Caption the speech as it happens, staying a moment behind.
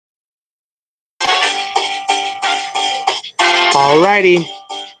Alrighty.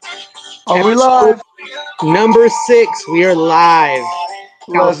 Are we Episode live? Number 6. We are live.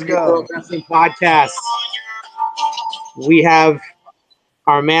 Let's California go. World Wrestling Podcast. We have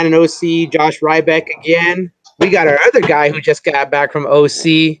our man in OC, Josh Rybeck, again. We got our other guy who just got back from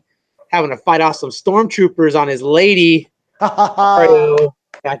OC, having to fight off some stormtroopers on his lady, Mario,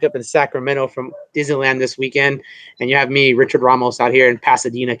 back up in Sacramento from Disneyland this weekend. And you have me, Richard Ramos, out here in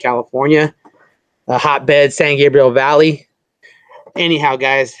Pasadena, California, a hotbed, San Gabriel Valley. Anyhow,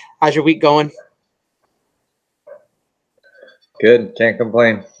 guys, how's your week going? Good, can't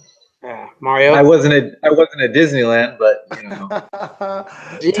complain. Mario, I wasn't at Disneyland, but you know.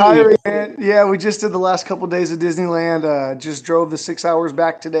 Tiring, man. Yeah, we just did the last couple of days of Disneyland. Just drove the 6 hours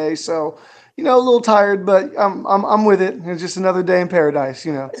back today, so a little tired, but I'm with it. It's just another day in paradise,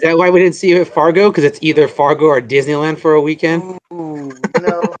 Is that why we didn't see you at Fargo? Because it's either Fargo or Disneyland for a weekend. Ooh,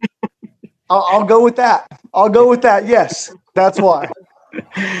 I'll go with that. I'll go with that. Yes, that's why.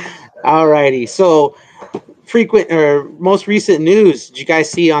 Alrighty, so most recent news. Did you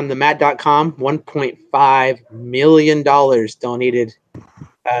guys see on the Mat.com $1.5 million donated?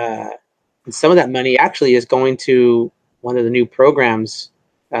 And some of that money actually is going to one of the new programs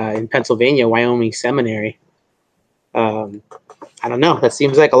in Pennsylvania, Wyoming Seminary. I don't know. That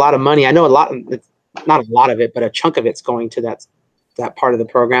seems like a lot of money. I know not a lot of it, but a chunk of it's going to that part of the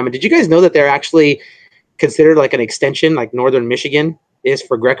program. And did you guys know that they're actually considered like an extension, like Northern Michigan is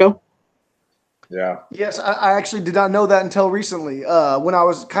for Greco? Yeah. Yes, I actually did not know that until recently. When I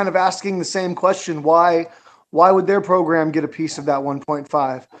was kind of asking the same question, why would their program get a piece of that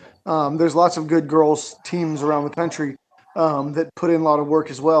 1.5? There's lots of good girls teams around the country that put in a lot of work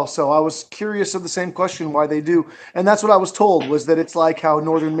as well. So I was curious of the same question, why they do. And that's what I was told, was that it's like how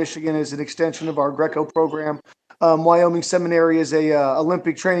Northern Michigan is an extension of our Greco program. Wyoming Seminary is a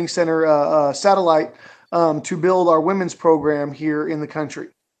Olympic Training Center satellite to build our women's program here in the country.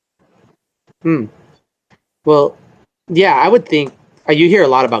 Well, yeah, I would think you hear a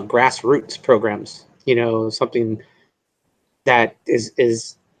lot about grassroots programs, something that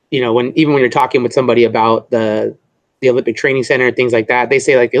is when you're talking with somebody about the Olympic Training Center and things like that, they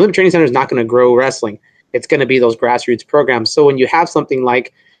say like the Olympic Training Center is not going to grow wrestling. It's going to be those grassroots programs. So when you have something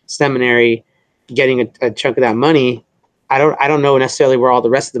like Seminary getting a chunk of that money, I don't know necessarily where all the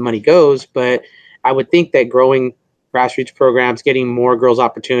rest of the money goes, but I would think that growing grassroots programs, getting more girls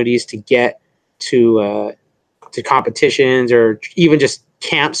opportunities to get to competitions or even just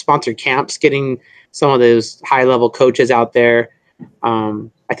sponsored camps, getting some of those high level coaches out there. I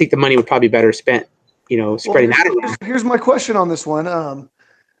think the money would probably be better spent, spreading that around. Here's my question on this one.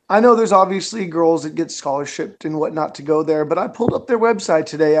 I know there's obviously girls that get scholarshiped and whatnot to go there, but I pulled up their website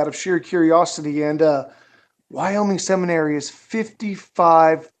today out of sheer curiosity, and Wyoming Seminary is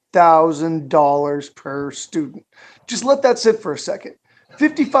 $55,000 per student. Just let that sit for a second.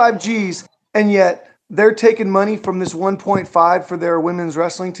 55 G's, and yet they're taking money from this 1.5 for their women's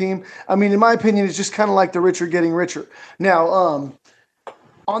wrestling team. I mean, in my opinion, it's just kind of like the rich are getting richer. Now,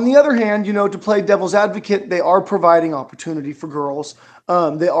 on the other hand, to play devil's advocate, they are providing opportunity for girls.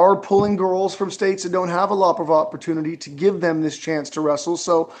 They are pulling girls from states that don't have a lot of opportunity to give them this chance to wrestle.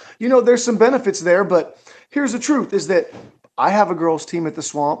 So, there's some benefits there. But here's the truth is that I have a girls team at the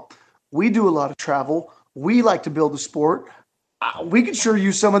Swamp. We do a lot of travel. We like to build the sport. We could sure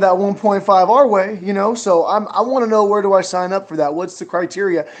use some of that 1.5 our way, So I want to know, where do I sign up for that? What's the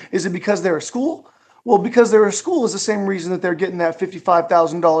criteria? Is it because they're a school? Well, because they're a school is the same reason that they're getting that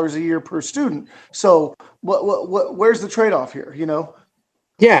 $55,000 a year per student. So where's the trade-off here,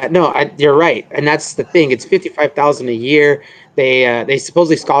 Yeah, no, you're right. And that's the thing. It's $55,000 a year. They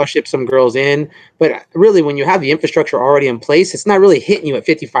supposedly scholarship some girls in, but really when you have the infrastructure already in place, it's not really hitting you at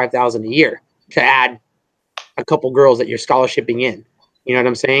 $55,000 a year to add a couple girls that you're scholarshiping in. You know what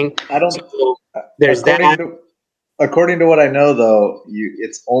I'm saying? There's that. According to what I know, though,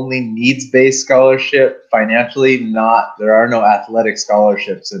 it's only needs-based scholarship financially. There are no athletic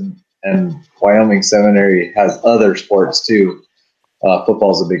scholarships, and Wyoming Seminary has other sports too.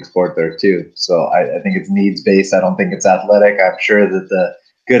 Football's a big sport there too, so I think it's needs-based. I don't think it's athletic. I'm sure that the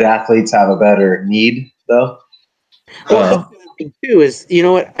good athletes have a better need, though. Well, the thing too is, you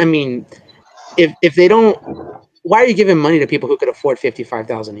know what I mean. If they don't, why are you giving money to people who could afford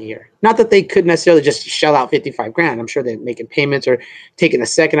 $55,000 a year? Not that they could necessarily just shell out $55,000. I'm sure they're making payments or taking a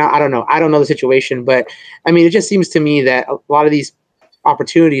second out. I don't know. I don't know the situation, but I mean, it just seems to me that a lot of these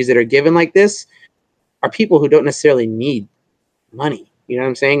opportunities that are given like this are people who don't necessarily need money. You know what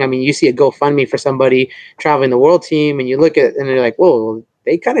I'm saying? I mean, you see a GoFundMe for somebody traveling the world team, and you look at it and they're like, whoa,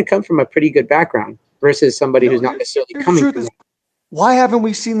 they kind of come from a pretty good background versus somebody who's not necessarily coming from that. Why haven't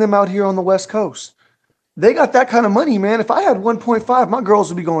we seen them out here on the West Coast? they got that kind of money, man. If I had 1.5, my girls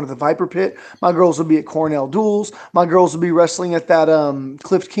would be going to the Viper Pit. My girls would be at Cornell Duels. My girls would be wrestling at that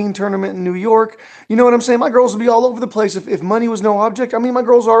Cliff King tournament in New York. You know what I'm saying? My girls would be all over the place if money was no object. I mean, my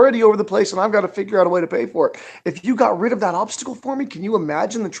girls are already over the place, and I've got to figure out a way to pay for it. If you got rid of that obstacle for me, can you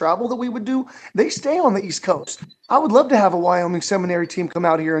imagine the travel that we would do? They stay on the East Coast. I would love to have a Wyoming Seminary team come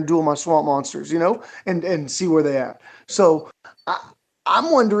out here and duel my swamp monsters, you know, and see where they at. So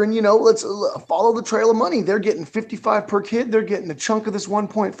I'm wondering, you know, let's follow the trail of money. They're getting 55 per kid. They're getting a chunk of this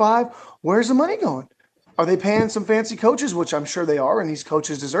 1.5. Where's the money going? Are they paying some fancy coaches, which I'm sure they are, and these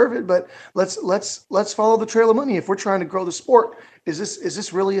coaches deserve it? But let's follow the trail of money. If we're trying to grow the sport, is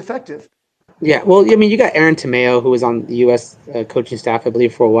this really effective? Yeah, well, I mean, you got Aaron Tomeo, who was on the U.S. Coaching staff, I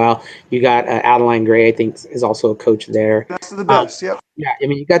believe, for a while. You got Adeline Gray, I think, is also a coach there. Best of the best. Yep. Yeah, I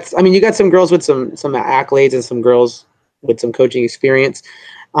mean, you got some girls with some accolades and some girls with some coaching experience.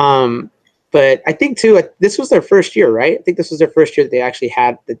 But I think too, this was their first year, right? I think this was their first year that they actually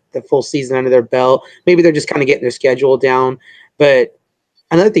had the full season under their belt. Maybe they're just kind of getting their schedule down. But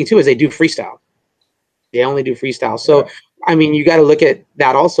another thing too is they do freestyle. They only do freestyle. So, I mean, you got to look at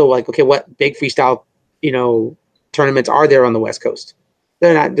that also. Like, okay, what big freestyle, you know, tournaments are there on the West Coast?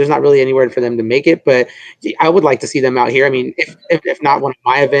 There's not really anywhere for them to make it, but I would like to see them out here. I mean, if not one of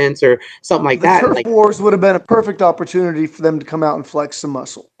my events or something like that. Turf like, Wars would have been a perfect opportunity for them to come out and flex some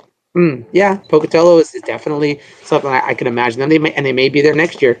muscle. Yeah, Pocatello is definitely something I can imagine them. They may be there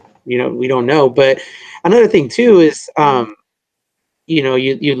next year. You know, we don't know. But another thing too is, you know,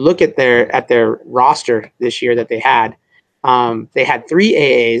 you look at their roster this year that they had. They had 3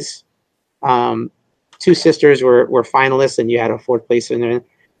 AAs. 2 sisters were finalists, and you had a 4th place in there.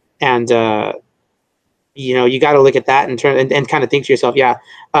 And you know, you got to look at that and kind of think to yourself,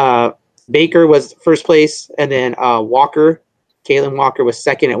 Baker was first place, and then Kaylin Walker was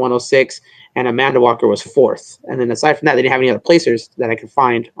second at 106, and Amanda Walker was 4th. And then aside from that, they didn't have any other placers that I could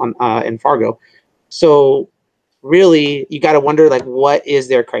find on in Fargo. So really, you got to wonder, like, what is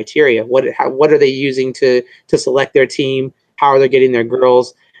their criteria? What are they using to select their team? How are they getting their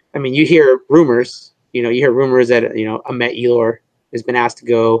girls? I mean, you hear rumors. You know, that, you know, Amet Elor has been asked to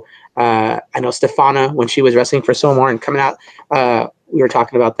go. I know Stefana, when she was wrestling for Somar and coming out, we were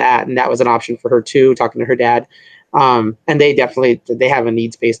talking about that, and that was an option for her too, talking to her dad. And they have a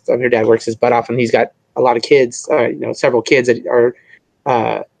needs based. Her dad works his butt off, and he's got a lot of kids, you know, several kids that are,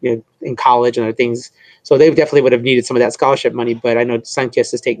 you know, in college and other things. So they definitely would have needed some of that scholarship money, but I know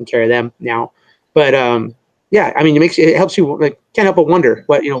Sunkist is taking care of them now. But yeah, I mean, it helps you, like, can't help but wonder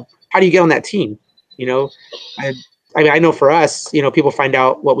what, you know, how do you get on that team? You know, I mean, I know for us, you know, people find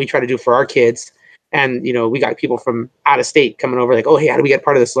out what we try to do for our kids, and, you know, we got people from out of state coming over, like, oh, hey, how do we get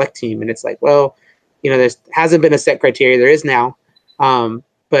part of the select team? And it's like, well, you know, there hasn't been a set criteria. There is now.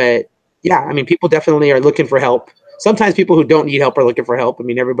 But yeah, I mean, people definitely are looking for help. Sometimes people who don't need help are looking for help. I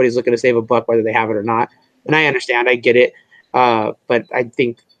mean, everybody's looking to save a buck, whether they have it or not. And I understand, I get it. But I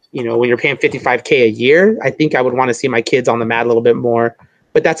think, you know, when you're paying $55K a year, I think I would want to see my kids on the mat a little bit more.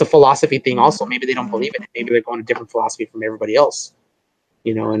 But that's a philosophy thing also. Maybe they don't believe in it. Maybe they're going a different philosophy from everybody else.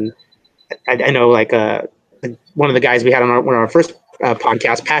 You know, and I know, like, one of the guys we had on one of our first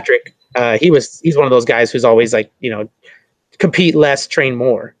podcasts, Patrick, he's one of those guys who's always like, you know, compete less, train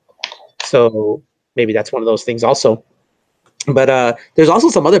more. So maybe that's one of those things also. But there's also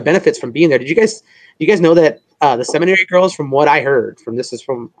some other benefits from being there. Did you guys know that the seminary girls, from what I heard,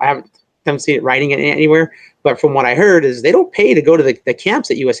 I haven't seen it writing it anywhere, but from what I heard is they don't pay to go to the camps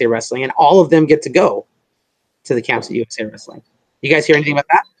at USA Wrestling, and all of them get to go to the camps at USA Wrestling. You guys hear anything about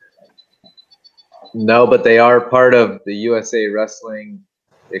that? No, but they are part of the USA Wrestling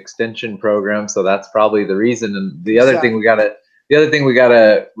extension program, so that's probably the reason. And the other thing we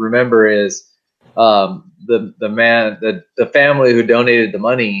gotta remember is the family who donated the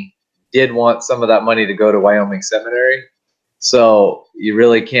money did want some of that money to go to Wyoming Seminary. So you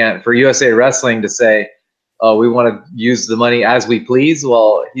really can't, for USA Wrestling to say, oh, we want to use the money as we please.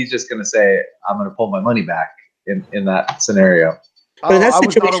 Well, he's just going to say, I'm going to pull my money back in that scenario. But in that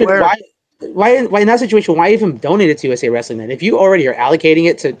situation, why in that situation, why even donate it to USA Wrestling then? If you already are allocating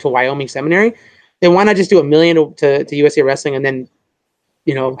it to Wyoming Seminary, then why not just do $1 million to USA Wrestling, and then,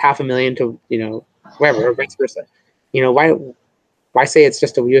 you know, $500,000 to, you know, wherever, or vice versa? You know, why say it's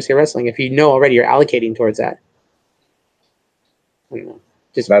just a USA Wrestling if you know already you're allocating towards that? I don't know.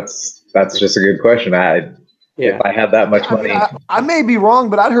 That's just a good question. Yeah. if I had that much money. I may be wrong,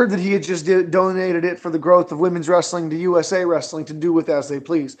 but I'd heard that he had just donated it for the growth of women's wrestling to USA Wrestling to do with as they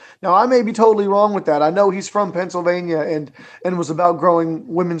please. Now, I may be totally wrong with that. I know he's from Pennsylvania and was about growing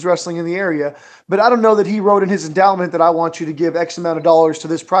women's wrestling in the area, but I don't know that he wrote in his endowment that I want you to give X amount of dollars to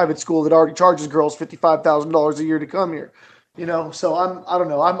this private school that already charges girls $55,000 a year to come here. You know, so I don't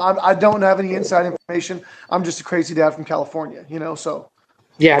know. I don't have any inside information. I'm just a crazy dad from California, you know, so.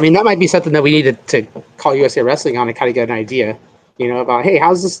 Yeah, I mean, that might be something that we need to call USA Wrestling on and kind of get an idea, you know, about, hey,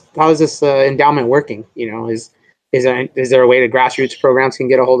 how is this endowment working? You know, is there a way that grassroots programs can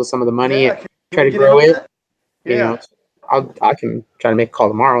get a hold of some of the money and try to grow it? Yeah. You know, I can try to make a call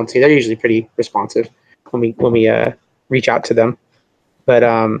tomorrow and see. They're usually pretty responsive when we reach out to them. But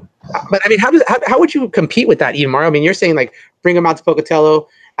I mean, how would you compete with that, Mario? I mean, you're saying like bring them out to Pocatello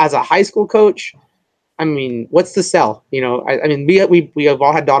as a high school coach. I mean, what's the sell? You know, I mean, we have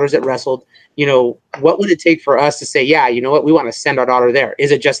all had daughters that wrestled. You know, what would it take for us to say, yeah, you know what, we want to send our daughter there?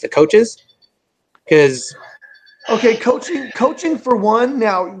 Is it just the coaches? Because okay, coaching for one.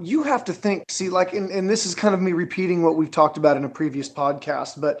 Now you have to think. See, like, and this is kind of me repeating what we've talked about in a previous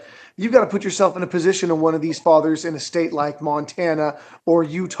podcast, but you've got to put yourself in a position of one of these fathers in a state like Montana or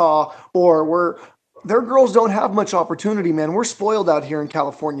Utah, or where their girls don't have much opportunity, man. We're spoiled out here in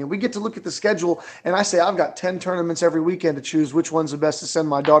California. We get to look at the schedule, and I say I've got 10 tournaments every weekend to choose which one's the best to send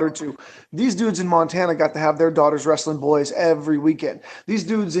my daughter to. These dudes in Montana got to have their daughters wrestling boys every weekend. These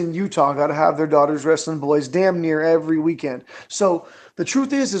dudes in Utah got to have their daughters wrestling boys damn near every weekend. So the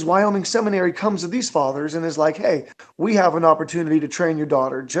truth is Wyoming Seminary comes to these fathers and is like, hey, we have an opportunity to train your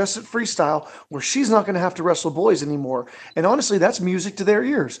daughter just at freestyle where she's not going to have to wrestle boys anymore. And honestly, that's music to their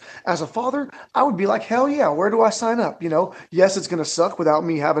ears. As a father, I would be like, hell yeah, where do I sign up? You know, yes, it's going to suck without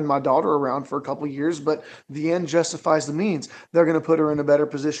me having my daughter around for a couple of years, but the end justifies the means. They're going to put her in a better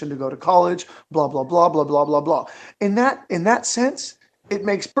position to go to college, blah, blah, blah, blah, blah, blah, blah. In that sense, it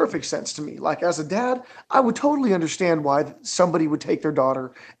makes perfect sense to me. Like, as a dad, I would totally understand why somebody would take their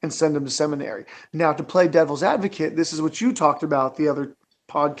daughter and send them to seminary. Now, to play devil's advocate, this is what you talked about the other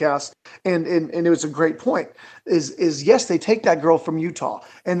podcast, and it was a great point, is yes, they take that girl from Utah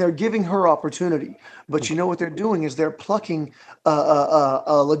and they're giving her opportunity. But you know what they're doing is they're plucking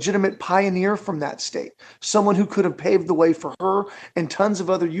a legitimate pioneer from that state, someone who could have paved the way for her and tons of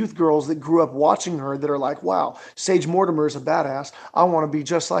other youth girls that grew up watching her that are like, wow, Sage Mortimer is a badass. I want to be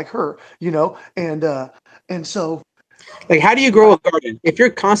just like her, you know? And so, like, how do you grow a garden? If you're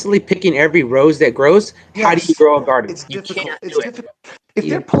constantly picking every rose that grows, how do you grow a garden? It's You difficult. can't It's do it. difficult. If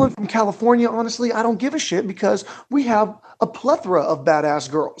they're pulling from California, honestly, I don't give a shit because we have a plethora of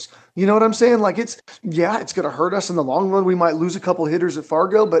badass girls. You know what I'm saying? Like, it's going to hurt us in the long run. We might lose a couple hitters at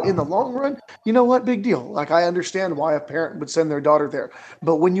Fargo, but in the long run, you know what? Big deal. Like, I understand why a parent would send their daughter there.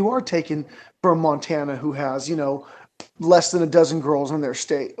 But when you are taken from Montana, who has, you know, less than a dozen girls in their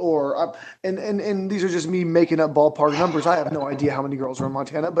state, or and these are just me making up ballpark numbers. I have no idea how many girls are in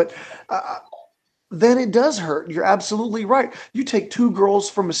Montana, but then it does hurt. You're absolutely right. You take two girls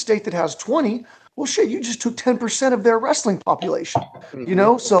from a state that has 20, well, shit, you just took 10% of their wrestling population, you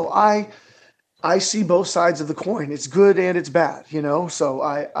know? So I see both sides of the coin. It's good and it's bad, you know? So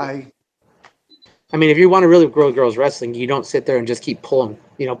I mean, if you want to really grow girls wrestling, you don't sit there and just keep pulling,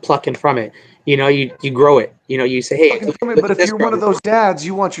 you know, plucking from it. You know, you grow it. You know, you say, hey, but if you're one of those dads,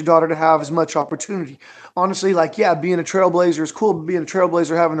 you want your daughter to have as much opportunity. Honestly, like, yeah, being a trailblazer is cool, but being a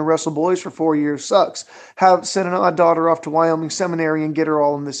trailblazer having to wrestle boys for 4 years sucks. Sending my daughter off to Wyoming Seminary and get her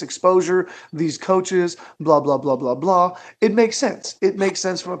all in this exposure, these coaches, blah, blah, blah, blah, blah. It makes sense. It makes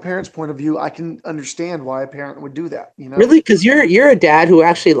sense from a parent's point of view. I can understand why a parent would do that, you know? Really? Because you're a dad who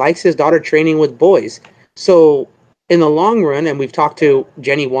actually likes his daughter training with boys. So in the long run, and we've talked to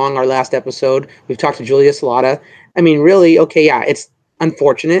Jenny Wong, our last episode, we've talked to Julia Salata. I mean, really, okay, yeah, it's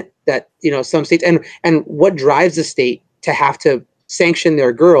unfortunate that, you know, some states, and what drives the state to have to sanction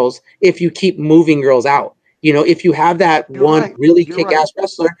their girls if you keep moving girls out? You know, if you have that really kick-ass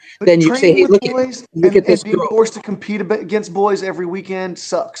wrestler, but then you say, hey, look at this being girl. forced to compete against boys every weekend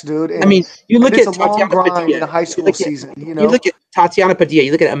sucks, dude. And, I mean, you look at it's a long grind in a high school season, you know? You look at Tatiana Padilla,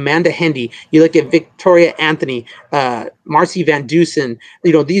 you look at Amanda Hendy, you look at Victoria Anthony, Marcy Van Dusen,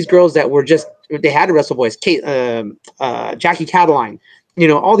 you know, these girls that were just, they had to wrestle boys, Jackie Cataline, you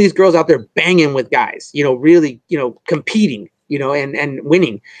know, all these girls out there banging with guys, you know, really, you know, competing, you know, and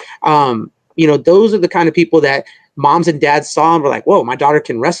winning. You know, those are the kind of people that moms and dads saw and were like, whoa, my daughter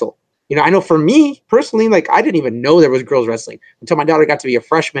can wrestle. You know, I know for me personally, like, I didn't even know there was girls wrestling until my daughter got to be a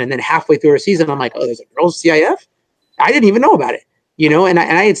freshman. And then halfway through her season, I'm like, oh, there's a girls CIF? I didn't even know about it, you know, and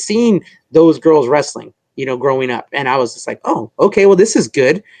I had seen those girls wrestling, growing up. And I was just like, oh, okay, well, this is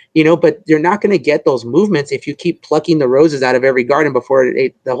good, but you're not going to get those movements if you keep plucking the roses out of every garden before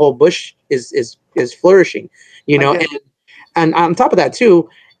the whole bush is flourishing, and on top of that too,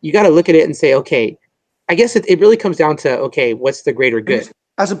 you got to look at it and say, okay, I guess it really comes down to, okay, what's the greater good?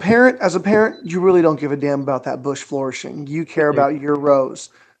 As a parent, you really don't give a damn about that bush flourishing. You care about your rose,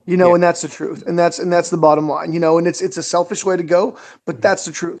 and that's the truth. And that's the bottom line, and it's a selfish way to go, but that's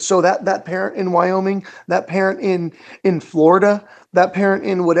the truth. So that parent in Wyoming, that parent in Florida, that parent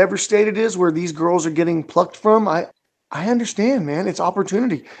in whatever state it is where these girls are getting plucked from, I understand, man. It's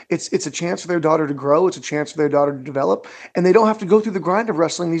opportunity. It's a chance for their daughter to grow. It's a chance for their daughter to develop, and they don't have to go through the grind of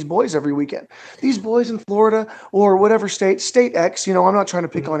wrestling these boys every weekend. These boys in Florida or whatever state X, I'm not trying to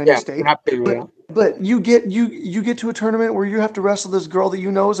pick on any state, but you get to a tournament where you have to wrestle this girl that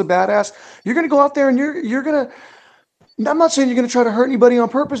is a badass. You're gonna go out there and you're gonna. I'm not saying you're going to try to hurt anybody on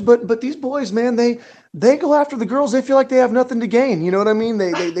purpose, but these boys, man, they go after the girls. They feel like they have nothing to gain. You know what I mean?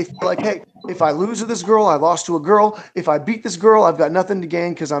 They feel like, hey, if I lose to this girl, I lost to a girl. If I beat this girl, I've got nothing to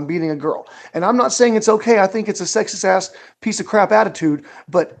gain because I'm beating a girl. And I'm not saying it's okay. I think it's a sexist ass piece of crap attitude,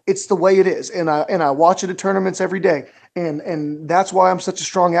 but it's the way it is. And I watch it at tournaments every day. And that's why I'm such a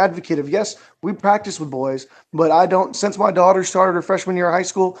strong advocate of, yes, we practice with boys, but I don't, since my daughter started her freshman year of high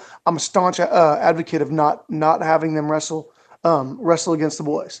school, I'm a staunch advocate of not having them wrestle against the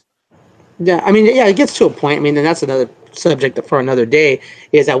boys. Yeah, I mean, it gets to a point. I mean, and that's another subject for another day,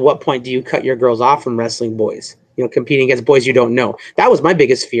 is at what point do you cut your girls off from wrestling boys, competing against boys you don't know? That was my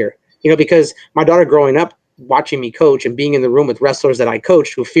biggest fear, because my daughter growing up, watching me coach and being in the room with wrestlers that I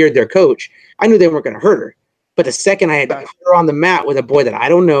coached who feared their coach, I knew they weren't going to hurt her. But the second I had put her on the mat with a boy that I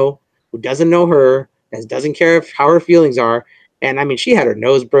don't know, who doesn't know her, that doesn't care how her feelings are, and I mean, she had her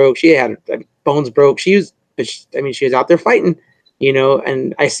nose broke, she had her bones broke, she was out there fighting,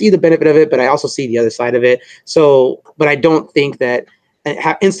 and I see the benefit of it, but I also see the other side of it. So, but I don't think that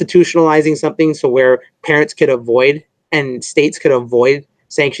institutionalizing something so where parents could avoid and states could avoid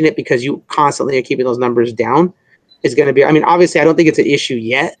sanction it because you constantly are keeping those numbers down is going to be, I mean, obviously I don't think it's an issue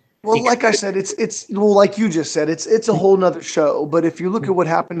yet. Well, like I said, it's like you just said, it's a whole nother show. But if you look at what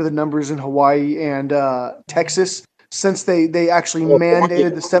happened to the numbers in Hawaii and Texas, since they actually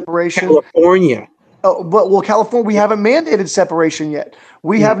mandated the separation. California. Oh, but California, we haven't mandated separation yet.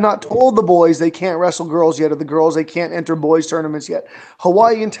 We have not told the boys they can't wrestle girls yet, or the girls they can't enter boys tournaments yet.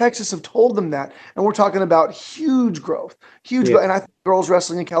 Hawaii and Texas have told them that, and we're talking about huge growth, growth. And I think girls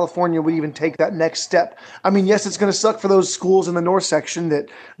wrestling in California would even take that next step. I mean, yes, it's going to suck for those schools in the north section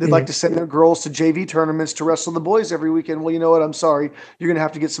that like to send their girls to JV tournaments to wrestle the boys every weekend. Well, you know what? I'm sorry. You're going to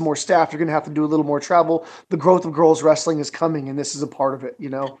have to get some more staff. You're going to have to do a little more travel. The growth of girls wrestling is coming, and this is a part of it.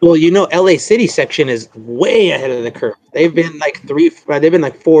 Well, LA City section is way ahead of the curve. They've been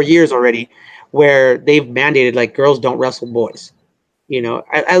like 4 years already where they've mandated like girls don't wrestle boys,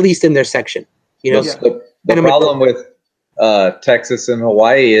 at least in their section, The problem with Texas and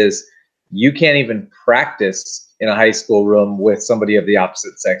Hawaii is you can't even practice in a high school room with somebody of the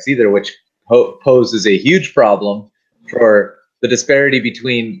opposite sex either, which poses a huge problem for the disparity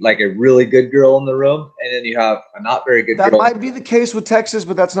between like a really good girl in the room and then you have a not very good girl. That might be the case with Texas,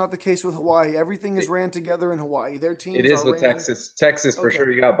 but that's not the case with Hawaii. Everything is ran together in Hawaii. Their teams. It is with Texas. Texas for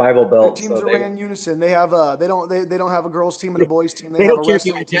sure. You got Bible Belt. Their teams are ran in unison. They have they don't have a girls team and a boys team. They don't care if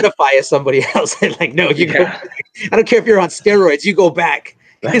you identify as somebody else. They're like, no, you go back. I don't care if you're on steroids. You go back.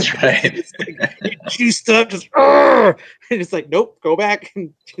 That's right. It's like, you juiced up, just and it's like, nope, go back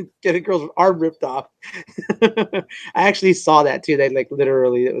and get a girl's arm ripped off. I actually saw that too. They like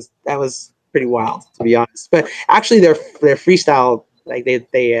literally, that was pretty wild to be honest. But actually, their freestyle, like they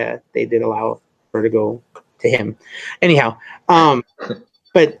did allow her to go to him. Anyhow,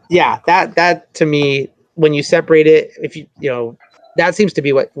 but yeah, that to me, when you separate it, if you that seems to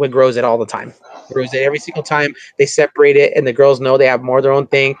be what grows it all the time. Grows it every single time. They separate it, and the girls know they have more of their own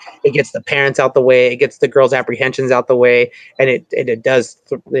thing. It gets the parents out the way. It gets the girls' apprehensions out the way, and it does,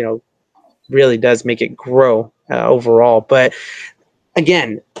 really does make it grow overall. But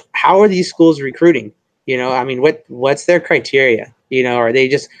again, how are these schools recruiting? I mean, what's their criteria? Are they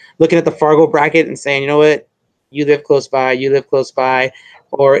just looking at the Fargo bracket and saying, you know what, you live close by,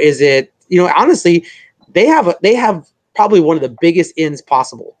 or is it, honestly, they have probably one of the biggest ins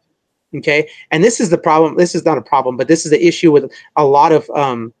possible. Okay. And this is the problem. This is not a problem, but this is the issue with a lot of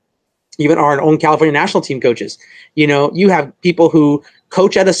even our own California national team coaches. You have people who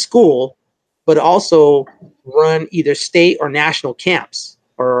coach at a school, but also run either state or national camps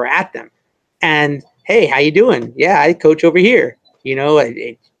or are at them. And hey, how you doing? Yeah, I coach over here.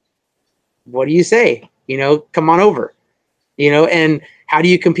 What do you say? Come on over. And how do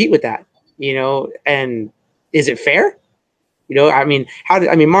you compete with that? you know, and is it fair? You know, I mean,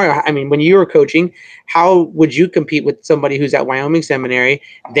 Mario, I mean, when you were coaching, how would you compete with somebody who's at Wyoming Seminary?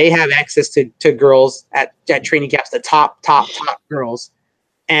 They have access to girls at training camps, the top girls,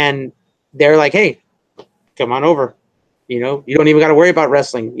 and they're like, hey, come on over. You know, you don't even got to worry about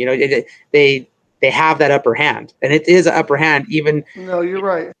wrestling. You know, they have that upper hand, and it is an upper hand even. No, you're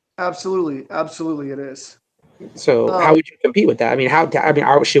right. Absolutely, it is. So how would you compete with that? I mean,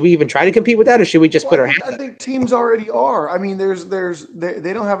 should we even try to compete with that, or should we just put our hands up? I think teams already are. I mean,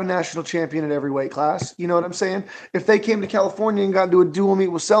 they don't have a national champion at every weight class. You know what I'm saying? If they came to California and got into a dual meet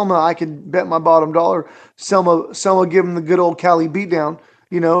with Selma, I could bet my bottom dollar Selma give them the good old Cali beatdown.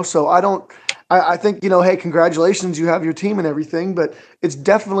 You know, so I think, you know, hey, congratulations, you have your team and everything, but it's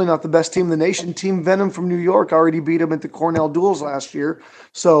definitely not the best team in the nation. Team Venom from New York already beat them at the Cornell Duels last year.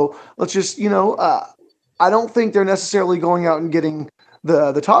 So let's just, you know, I don't think they're necessarily going out and getting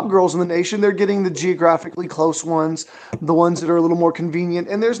the top girls in the nation. They're getting the geographically close ones, the ones that are a little more convenient,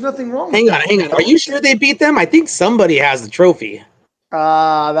 and there's nothing wrong with that. Hang on. Are you sure they beat them? I think somebody has the trophy.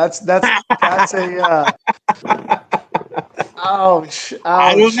 That's a ouch.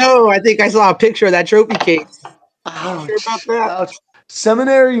 I don't know. I think I saw a picture of that trophy case. Ouch, Sure about that? ouch.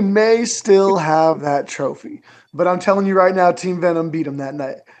 Seminary may still have that trophy, but I'm telling you right now, Team Venom beat them that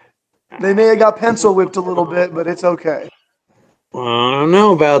night. They may have got pencil whipped a little bit, but it's okay. I don't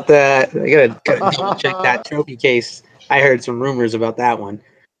know about that. I gotta double check that trophy case. I heard some rumors about that one.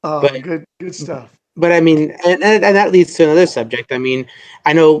 Oh, But- good stuff. But I mean, and that leads to another subject. I mean,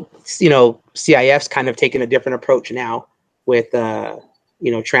 I know, you know, CIF's kind of taken a different approach now with,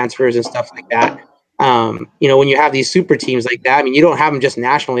 you know, transfers and stuff like that. You know, when you have these super teams like that, I mean, you don't have them just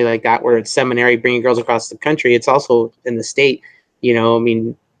nationally like that, where it's seminary bringing girls across the country. It's also in the state. You know, I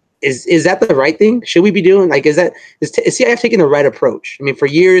mean, is that the right thing? Should we be doing like is CIF taking the right approach? I mean, for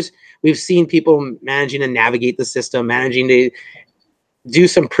years we've seen people managing to navigate the system, managing to do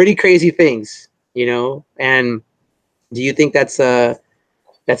some pretty crazy things. You know, and do you think that's the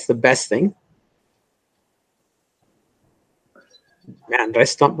best thing? Man, did I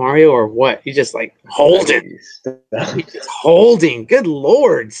stump Mario or what? He's just like holding. He's just holding. Good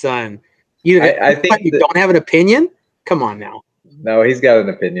Lord, son. I think you don't have an opinion? Come on now. No, he's got an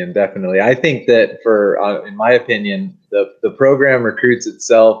opinion, definitely. I think that in my opinion, the program recruits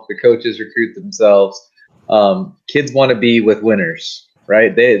itself, the coaches recruit themselves. Kids want to be with winners,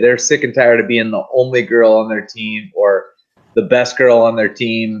 right? They're sick and tired of being the only girl on their team or the best girl on their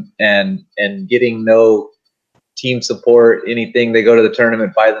team and getting no team support, anything. They go to the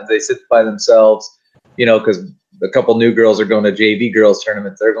tournament they sit by themselves, you know, because a couple new girls are going to JV girls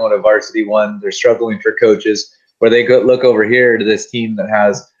tournaments. They're going to varsity one. They're struggling for coaches. Where they go look over here to this team that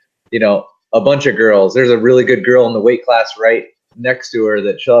has, you know, a bunch of girls. There's a really good girl in the weight class right next to her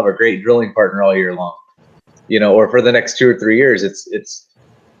that she'll have a great drilling partner all year long, you know, or for the next 2 or 3 years. It's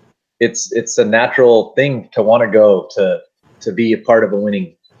a natural thing to want to go to be a part of a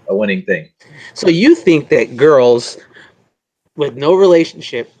winning thing. So you think that girls with no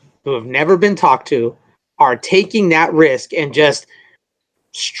relationship who have never been talked to are taking that risk and just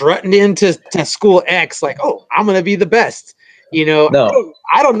strutting into school X like, oh, I'm gonna be the best. You know, no.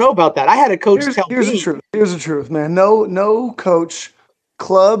 I don't know about that. I had a coach tell me. Here's the truth, man. No coach,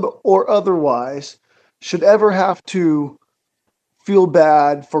 club or otherwise, should ever have to feel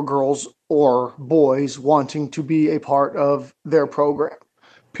bad for girls or boys wanting to be a part of their program.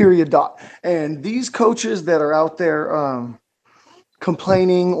 Period. And these coaches that are out there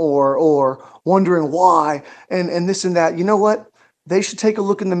complaining or wondering why and this and that, you know what? They should take a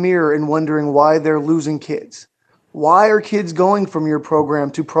look in the mirror and wondering why they're losing kids. Why are kids going from your program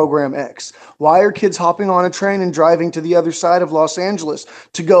to program X? Why are kids hopping on a train and driving to the other side of Los Angeles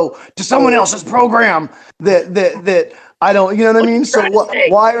to go to someone else's program that I don't, you know what I mean? So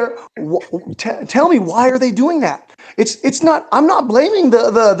tell me, why are they doing that? It's not, I'm not blaming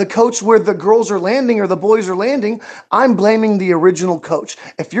the coach where the girls are landing or the boys are landing. I'm blaming the original coach.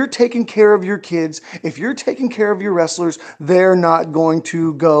 If you're taking care of your kids, if you're taking care of your wrestlers, they're not going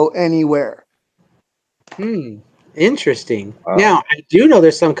to go anywhere. Interesting. Wow. Now, I do know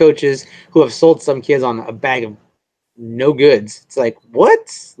there's some coaches who have sold some kids on a bag of no goods. It's like,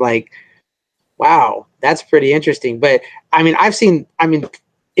 what? Like, wow, that's pretty interesting. But I mean, I've seen,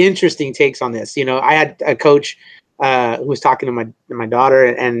 interesting takes on this. You know, I had a coach who was talking to my daughter,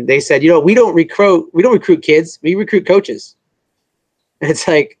 and they said, you know, we don't recruit kids, we recruit coaches. And it's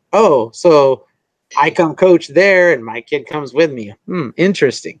like, oh, so I come coach there, and my kid comes with me.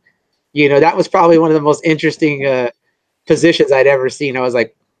 Interesting. You know, that was probably one of the most interesting positions I'd ever seen. I was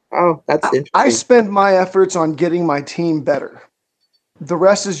like, oh, that's interesting. I spend my efforts on getting my team better. the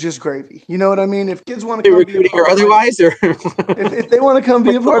rest is just gravy. You know what I mean? If kids want to come be a recruiting part or of my, otherwise, or if they want to come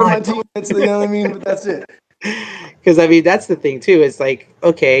be a part of my team, that's, you know what I mean? But that's it. because I mean that's the thing too. It's like,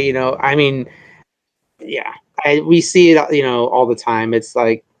 okay, I mean, yeah, we see it, all the time. It's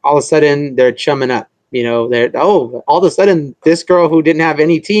like all of a sudden they're chumming up. They're all of a sudden this girl who didn't have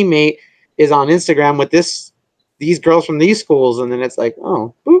any teammate is on Instagram with these girls from these schools, and then it's like,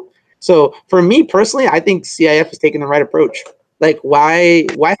 oh, boop. So for me personally, I think CIF is taking the right approach. Like, why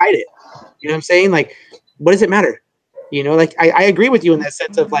hide it? You know what I'm saying? Like, what does it matter? Like I agree with you in that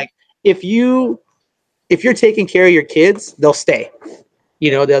sense of like, if you're taking care of your kids, they'll stay.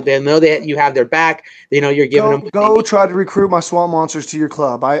 They'll know that you have their back. You're giving them. Go try to recruit my swamp monsters to your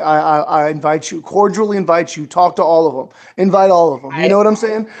club. I invite you, cordially invite you. Talk to all of them. Invite all of them. You know what I'm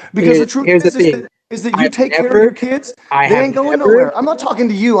saying? Because the truth is that you take care of your kids. They ain't going nowhere. I'm not talking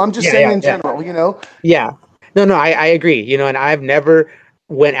to you. I'm just saying in general. Yeah. No, I agree. And I've never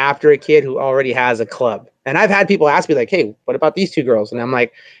went after a kid who already has a club. And I've had people ask me like, "Hey, what about these two girls?" And I'm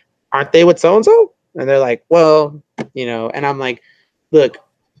like, "Aren't they with so and so?" And they're like, "Well, And I'm like, look,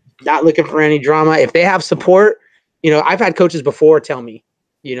 not looking for any drama. If they have support, I've had coaches before tell me,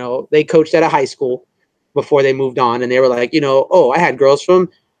 they coached at a high school before they moved on, and they were like, oh, I had girls from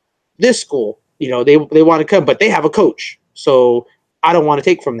this school, they want to come, but they have a coach, so I don't want to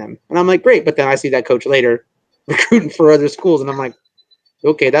take from them. And I'm like, great, but then I see that coach later recruiting for other schools, and I'm like,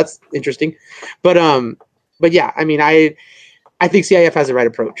 okay, that's interesting, but yeah, I mean, I think CIF has the right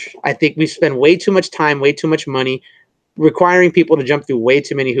approach. I think we spend way too much time, way too much money requiring people to jump through way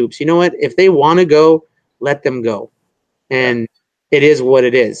too many hoops. You know what? If they want to go, let them go. And it is what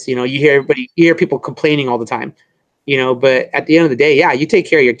it is. You hear people complaining all the time, but at the end of the day, yeah, you take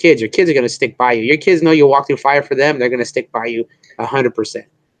care of your kids. Your kids are going to stick by you. Your kids know you'll walk through fire for them. They're going to stick by you 100%,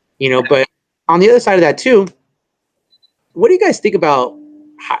 but on the other side of that too, what do you guys think about,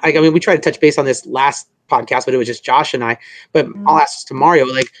 I mean, we tried to touch base on this last podcast, but it was just Josh and I, but I'll ask this to Mario,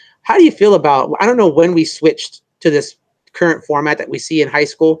 like, how do you feel about, I don't know when we switched to this current format that we see in high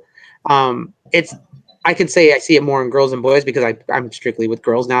school. I could say I see it more in girls and boys because I'm strictly with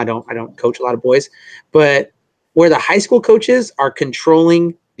girls now. I don't coach a lot of boys, but where the high school coaches are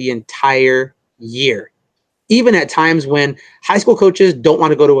controlling the entire year, even at times when high school coaches don't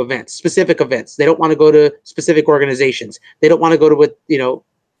want to go to specific events. They don't want to go to specific organizations. They don't want to go to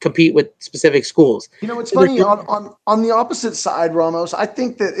compete with specific schools. It's funny on the opposite side, Ramos. I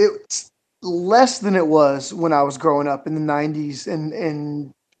think that it's less than it was when I was growing up in the 90s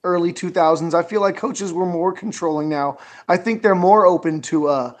and early 2000s. I feel like coaches were more controlling now. I think they're more open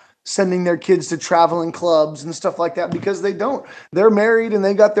to sending their kids to traveling clubs and stuff like that because they're married and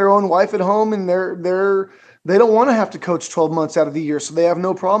they got their own wife at home and they don't want to have to coach 12 months out of the year, so they have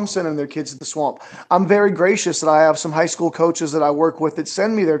no problem sending their kids to the swamp. I'm very gracious that I have some high school coaches that I work with that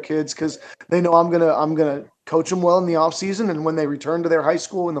send me their kids because they know I'm gonna coach them well in the off season, and when they return to their high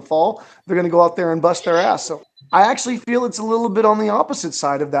school in the fall, they're gonna go out there and bust their ass. So I actually feel it's a little bit on the opposite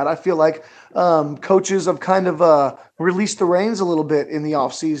side of that. I feel like coaches have kind of released the reins a little bit in the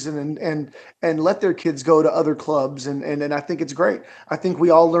off season and let their kids go to other clubs, and I think it's great. I think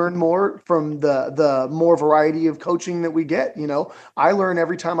we all learn more from the more variety of coaching that we get. I learn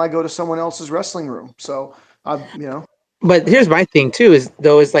every time I go to someone else's wrestling room. So But here's my thing too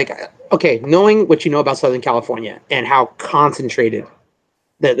is like, okay, knowing what you know about Southern California and how concentrated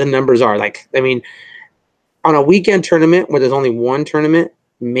the numbers are, like, I mean, on a weekend tournament where there's only one tournament,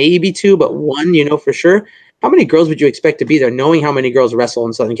 maybe two, but one, for sure, how many girls would you expect to be there knowing how many girls wrestle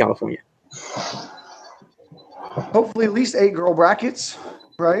in Southern California? Hopefully at least 8 girl brackets,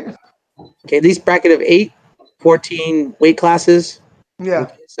 right? Okay, at least bracket of 8, 14 weight classes. Yeah.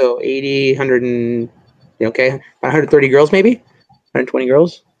 Okay, so 80, 100 and, okay, 130 girls maybe? 120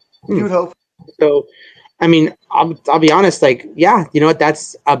 girls? You would hope. So, I mean, I'll be honest. Like, yeah, you know what?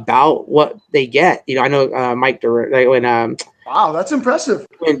 That's about what they get. I know Mike when wow, that's impressive.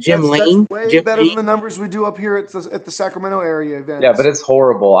 When Jim Lane, way better than the numbers we do up here at the Sacramento area event. Yeah, but it's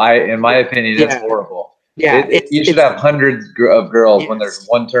horrible. In my opinion, it's horrible. Yeah, you should have hundreds of girls when there's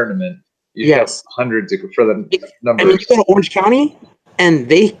one tournament. You should have hundreds for the numbers. I mean, you go to Orange County, and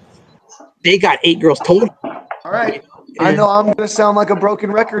they got 8 girls total. All right. I know I'm going to sound like a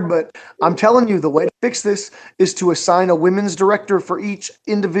broken record, but I'm telling you, the way to fix this is to assign a women's director for each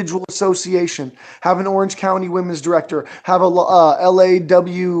individual association. Have an Orange County women's director, have a LAW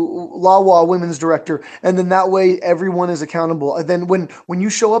women's director, and then that way everyone is accountable. And then when you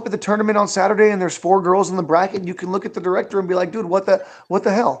show up at the tournament on Saturday and there's 4 girls in the bracket, you can look at the director and be like, dude, what the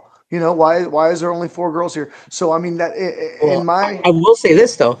hell? Why is there only 4 girls here? So, I mean, I will say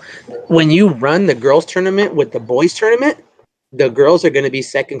this, though. When you run the girls tournament with the boys tournament, the girls are going to be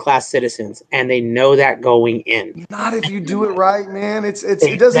second-class citizens, and they know that going in. Not if you do it right, man. It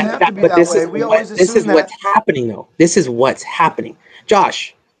doesn't have to be But that this way. is We always this is assume that. what's happening, though. This is what's happening.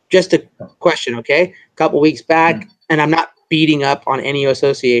 Josh, just a question, okay? A couple weeks back, and I'm not beating up on any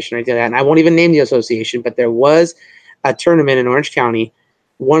association or anything like that, and I won't even name the association, but there was a tournament in Orange County.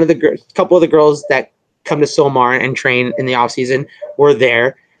 Couple of the girls that come to Silmar and train in the off season were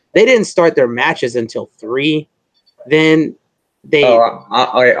there. They didn't start their matches until 3. Then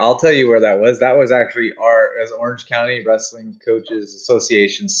I'll tell you where that was. That was actually as Orange County Wrestling Coaches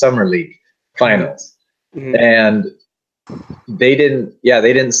Association Summer League finals. Mhm. And they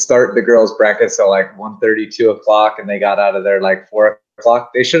didn't start the girls brackets till like 1:30, 2 o'clock, and they got out of there like 4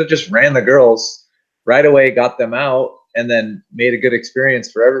 o'clock. They should have just ran the girls right away, got them out, and then made a good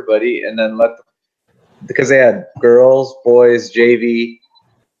experience for everybody, and then because they had girls, boys, JV,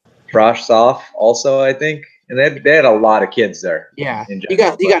 Frosh Soft also, I think. And they had a lot of kids there. Yeah, you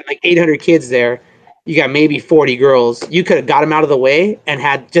got like 800 kids there. You got maybe 40 girls. You could have got them out of the way and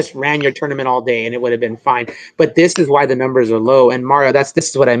had just ran your tournament all day, and it would have been fine. But this is why the numbers are low. And Mario, this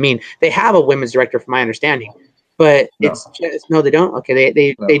is what I mean. They have a women's director, from my understanding, but no, they don't. Okay,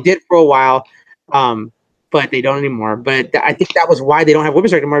 they did for a while, but they don't anymore. But I think that was why they don't have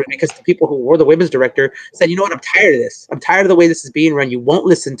women's director anymore, because the people who were the women's director said, you know what, I'm tired of this. I'm tired of the way this is being run. You won't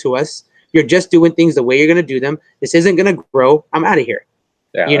listen to us. You're just doing things the way you're going to do them. This isn't going to grow. I'm out of here.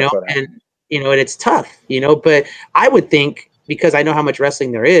 Yeah, and it's tough, but I would think, because I know how much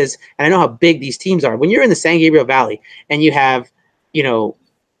wrestling there is, and I know how big these teams are. When you're in the San Gabriel Valley and you have,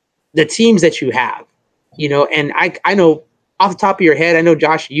 the teams that you have, and I know off the top of your head, I know,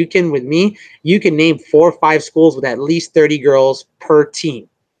 Josh, you can name 4 or 5 schools with at least 30 girls per team.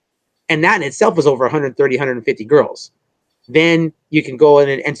 And that in itself is over 130, 150 girls. Then you can go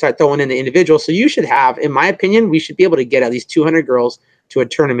in and start throwing in the individuals. So you should have, in my opinion, we should be able to get at least 200 girls to a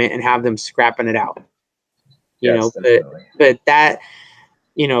tournament and have them scrapping it out. But that,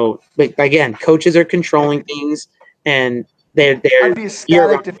 but again, coaches are controlling things, and they're I'd be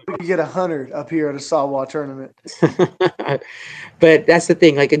ecstatic if we could get 100 up here at a Sawa tournament. But that's the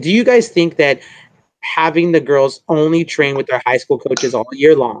thing. Like, do you guys think that having the girls only train with their high school coaches all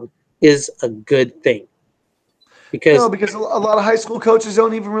year long is a good thing? Because a lot of high school coaches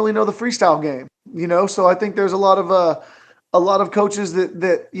don't even really know the freestyle game, So I think there's a lot of coaches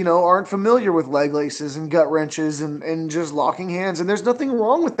that aren't familiar with leg laces and gut wrenches and just locking hands, and there's nothing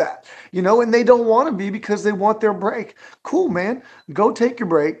wrong with that, And they don't want to be, because they want their break. Cool, man. Go take your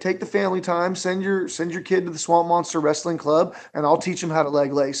break. Take the family time. Send your kid to the Swamp Monster Wrestling Club, and I'll teach them how to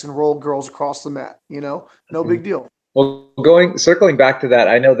leg lace and roll girls across the mat. No big deal. Well, circling back to that,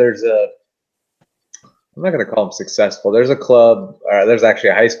 I know I'm not going to call them successful. There's a club, there's actually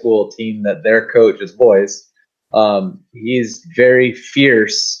a high school team that their coach is boys. He's very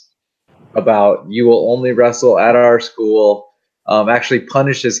fierce about, you will only wrestle at our school. Actually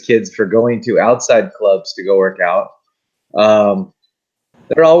punishes kids for going to outside clubs to go work out.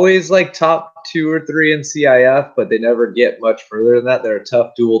 They're always like top 2 or 3 in CIF, but they never get much further than that. They're a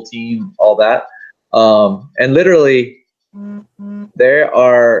tough dual team, all that. And literally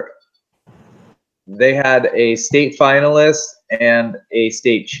they had a state finalist and a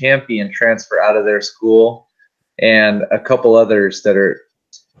state champion transfer out of their school, and a couple others that are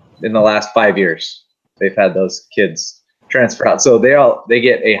in the last 5 years. They've had those kids transfer out. So they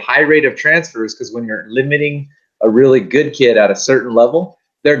get a high rate of transfers, because when you're limiting a really good kid at a certain level,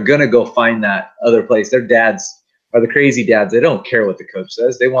 they're going to go find that other place. Their dads are the crazy dads. They don't care what the coach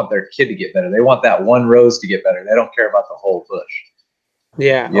says. They want their kid to get better. They want that one rose to get better. They don't care about the whole bush.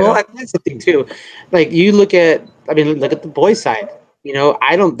 Yeah, that's the thing too. Like, you look at the boys' side.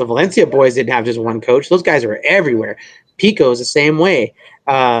 The Valencia boys didn't have just one coach. Those guys were everywhere. Pico's the same way.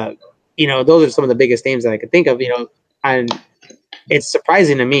 Those are some of the biggest names that I could think of. And it's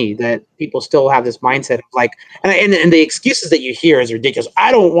surprising to me that people still have this mindset of like, and the excuses that you hear is ridiculous.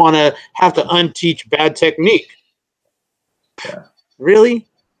 I don't want to have to unteach bad technique. Yeah. Really?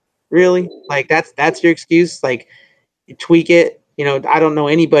 Like, that's your excuse? Like, you tweak it. I don't know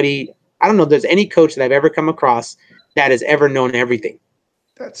anybody. I don't know if there's any coach that I've ever come across that has ever known everything.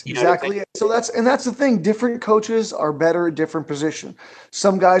 That's exactly it. So that's the thing. Different coaches are better at different positions.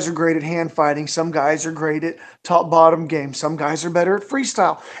 Some guys are great at hand fighting. Some guys are great at top bottom game. Some guys are better at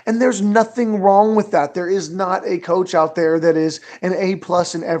freestyle. And there's nothing wrong with that. There is not a coach out there that is an A+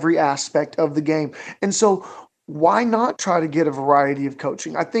 in every aspect of the game. And so why not try to get a variety of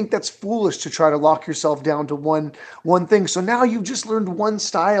coaching? I think that's foolish to try to lock yourself down to one thing. So now you've just learned one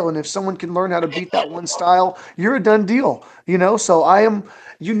style, and if someone can learn how to beat that one style, you're a done deal. So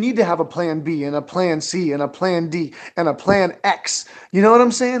you need to have a plan B and a plan C and a plan D and a plan X. You know what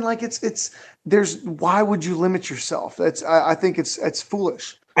I'm saying? Like why would you limit yourself? I think it's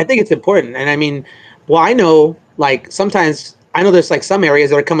foolish. I think it's important. And I mean, well, I know like sometimes I know there's like some areas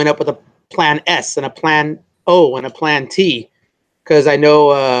that are coming up with a plan S and a plan O and a plan T. Because I know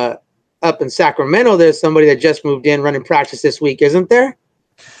up in Sacramento, there's somebody that just moved in running practice this week, isn't there?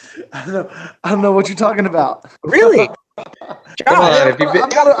 I don't know what you're talking about. Really? I've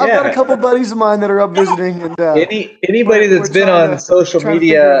got a couple buddies of mine that are up visiting, and anybody that's been on social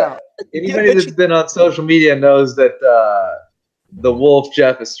media, knows that the Wolf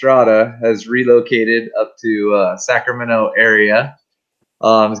Jeff Estrada has relocated up to Sacramento area.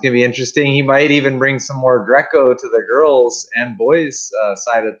 It's gonna be interesting. He might even bring some more Greco to the girls and boys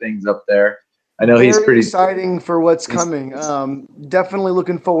side of things up there. I know he's pretty exciting for what's coming. Definitely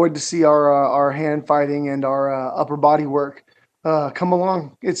looking forward to see our hand fighting and our upper body work come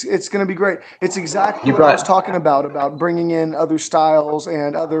along. It's going to be great. It's exactly what I was talking about bringing in other styles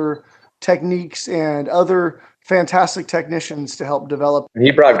and other techniques and other fantastic technicians to help develop. And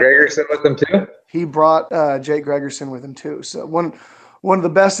he brought Gregerson with him too? He brought Jake Gregerson with him too. So one of the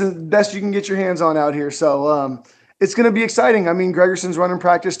best you can get your hands on out here. So it's going to be exciting. I mean, Gregerson's running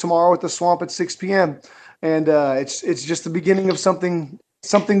practice tomorrow at the Swamp at 6 p.m. And it's just the beginning of something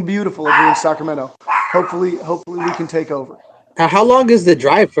beautiful over in Sacramento. Hopefully we can take over. How long is the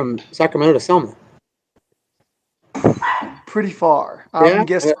drive from Sacramento to Selma? Pretty far. I'm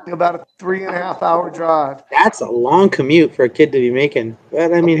guessing about a 3.5 hour drive. That's a long commute for a kid to be making.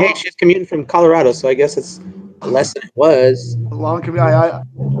 But I mean, hey, she's commuting from Colorado, so I guess it's less than it was. A long commute. I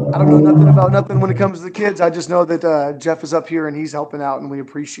don't know nothing about nothing when it comes to the kids. I just know that Jeff is up here and he's helping out, and we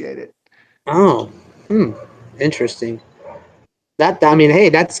appreciate it. Oh, interesting. Hey,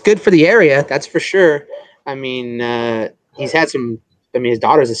 that's good for the area. That's for sure. I mean, he's had some. I mean, his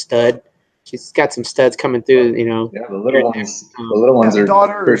daughter's a stud. She's got some studs coming through. Yeah, the little ones. The little ones are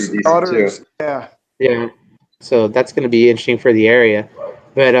pretty decent too. Yeah. Yeah. So that's going to be interesting for the area,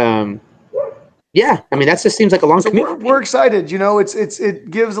 but yeah, I mean, that just seems like a long commute. We're excited.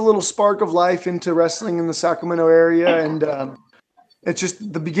 It gives a little spark of life into wrestling in the Sacramento area, and it's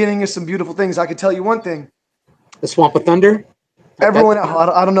just the beginning of some beautiful things. I could tell you one thing: the Swamp of Thunder. Everyone,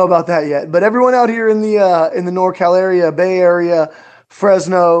 I don't know about that yet, but everyone out here in the NorCal area, Bay Area,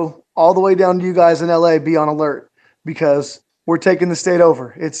 Fresno, all the way down to you guys in LA, be on alert, because we're taking the state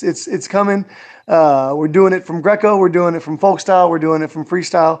over. It's coming. We're doing it from Greco. We're doing it from folk style. We're doing it from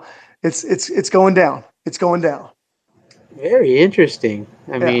freestyle. It's going down. It's going down. Very interesting.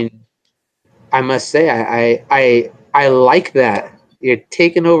 I mean, I must say, I like that. You're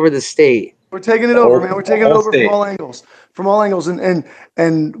taking over the state. We're taking it over, man. We're taking it over from all angles,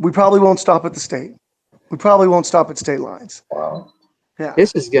 and we probably won't stop at the state. We probably won't stop at state lines. Wow. Yeah.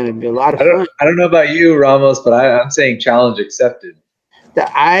 This is going to be a lot of fun. I don't know about you, Ramos, but I'm saying challenge accepted.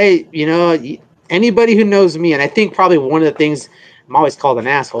 Anybody who knows me, and I think probably one of the things, I'm always called an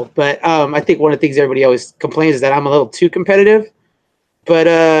asshole, but I think one of the things everybody always complains is that I'm a little too competitive. But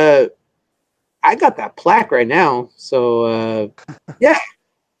I got that plaque right now, so yeah,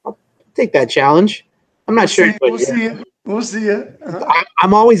 I'll take that challenge. I'm not sure. We'll see you. Uh-huh.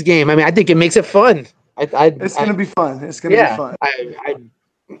 I'm always game. I mean, I think it makes it fun. It's going to be fun. It's going to be fun.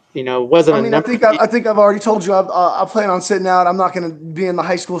 Wasn't. I mean, I think I've already told you I plan on sitting out. I'm not going to be in the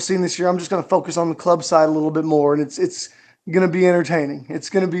high school scene this year. I'm just going to focus on the club side a little bit more, and it's going to be entertaining. It's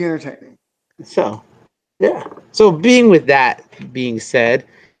going to be entertaining. So, yeah. So, with that being said,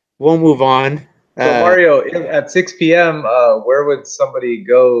 we'll move on. So Mario, at 6 p.m., where would somebody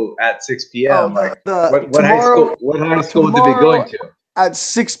go at 6 p.m.? What high school would they be going to? At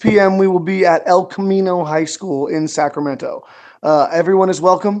 6 p.m., we will be at El Camino High School in Sacramento. Everyone is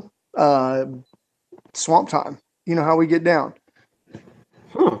welcome. Swamp time. You know how we get down.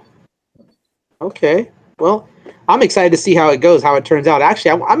 Huh. Okay. Well, I'm excited to see how it goes, how it turns out.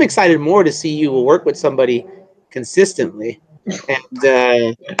 Actually, I'm excited more to see you work with somebody consistently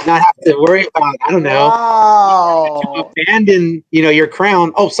and not have to worry about, I don't know, wow. to abandon, your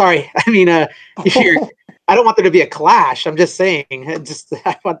crown. Oh, sorry. I mean, I don't want there to be a clash. I'm just saying,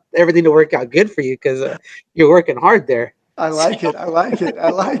 I want everything to work out good for you because you're working hard there. I like it.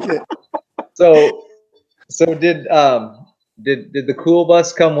 So did the cool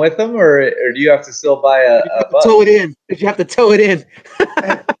bus come with them, or do you have to still buy a bus? Tow it in. Did you have to tow it in?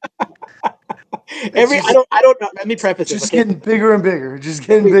 I don't know. Let me preface this. Just Okay? getting bigger and bigger. Just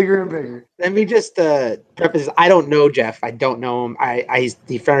getting bigger and bigger. Let me just preface this. I don't know Jeff. I don't know him.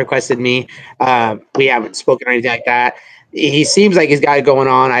 He friend requested me. We haven't spoken or anything like that. He seems like he's got it going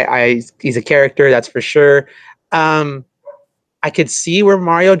on. He's a character, that's for sure. I could see where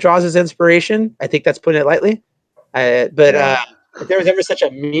Mario draws his inspiration. I think that's putting it lightly. If there was ever such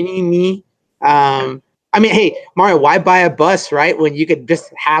a mini me, I mean, hey, Mario, why buy a bus, right? When you could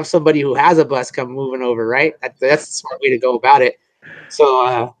just have somebody who has a bus come moving over, right? That's the smart way to go about it.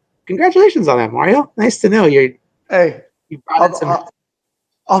 So, congratulations on that, Mario. Nice to know you brought in some.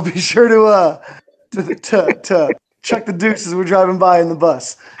 I'll be sure to check the deuces we're driving by in the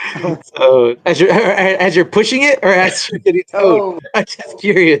bus. So as you're pushing it, or as you're getting towed? I'm just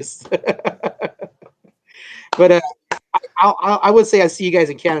curious. But I would say I see you guys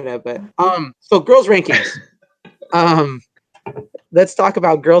in Canada. But so girls rankings. Let's talk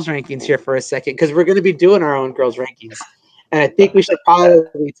about girls rankings here for a second, because we're going to be doing our own girls rankings, and I think we should probably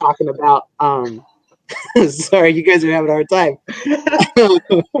be talking about. Sorry, you guys are having a hard time.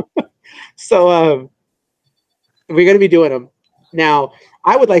 So we're going to be doing them now.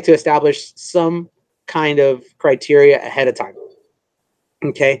 I would like to establish some kind of criteria ahead of time.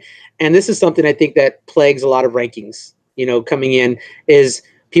 Okay. And this is something I think that plagues a lot of rankings, coming in, is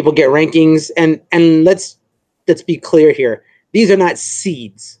people get rankings, and let's be clear here. These are not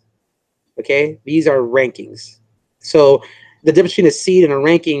seeds. Okay. These are rankings. So the difference between a seed and a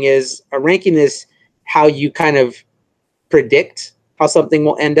ranking is how you kind of predict how something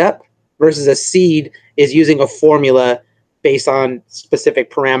will end up, versus a seed is using a formula based on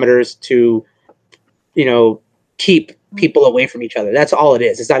specific parameters to, keep people away from each other. That's all it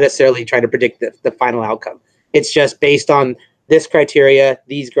is. It's not necessarily trying to predict the final outcome. It's just based on this criteria.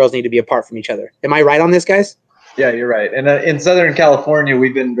 These girls need to be apart from each other. Am I right on this, guys? Yeah, you're right. And in Southern California,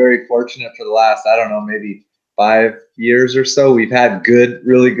 we've been very fortunate for the last, I don't know, maybe 5 years or so. We've had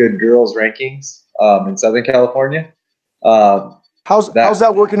really good girls rankings in Southern California. How's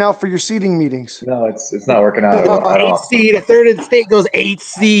that working out for your seeding meetings? No, it's not working out at all. 8 seed. A third of the state goes 8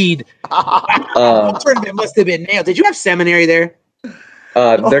 seed. Tournament must have been nailed. Did you have seminary there?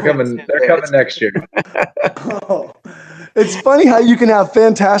 They're coming next year. It's funny how you can have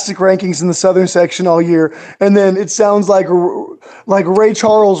fantastic rankings in the Southern section all year, and then it sounds like Ray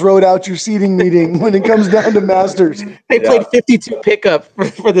Charles wrote out your seeding meeting when it comes down to Masters. They played 52 pickup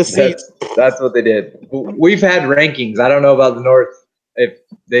for the seats. That's what they did. We've had rankings. I don't know about the North if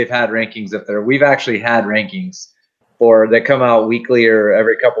they've had rankings up there. We've actually had rankings that come out weekly or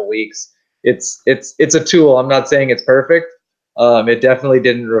every couple weeks. It's a tool. I'm not saying it's perfect. It definitely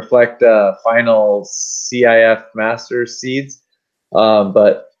didn't reflect final CIF Masters seeds,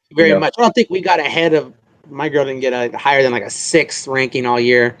 but very much. I don't think we got ahead of. My girl didn't get higher than like a 6th ranking all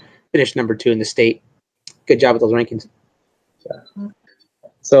year. Finished number 2 in the state. Good job with those rankings. Yeah.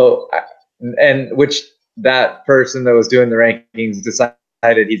 So, and which that person that was doing the rankings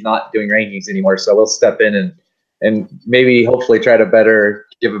decided he's not doing rankings anymore. So we'll step in and maybe hopefully try to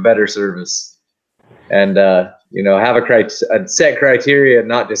give a better service, and have a set criteria,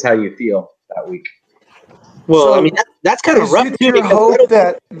 not just how you feel that week. Well, I mean, that's kind of rough. Is it your hope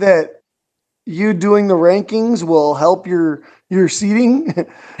that you doing the rankings will help your seating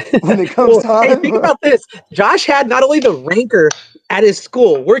when it comes time? Hey, think about this. Josh had not only the ranker at his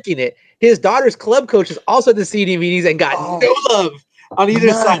school working it, his daughter's club coach is also at the seating meetings and got no love on either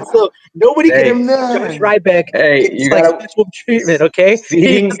side. So nobody can Josh Ryback. Hey, you got special treatment, okay?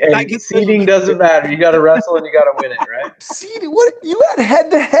 Seeding doesn't matter. You got to wrestle and you got to win it, right? Seeding? What? You had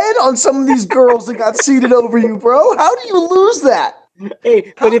head-to-head on some of these girls that got seeded over you, bro. How do you lose that?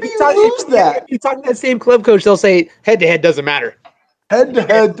 Hey, but if you talk to that same club coach, they'll say head-to-head doesn't matter.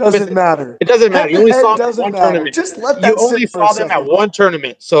 Head-to-head doesn't matter. It doesn't matter. You only saw them at one tournament. Just let that You only saw them at one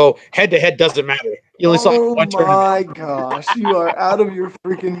tournament, so head-to-head doesn't matter. You only saw one tournament. Oh my gosh, you are out of your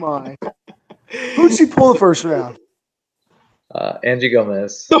freaking mind. Who'd she pull the first round? Angie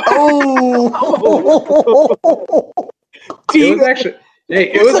Gomez. Oh! It was actually.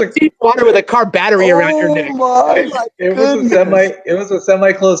 It was like deep water with a car battery around your neck. It was a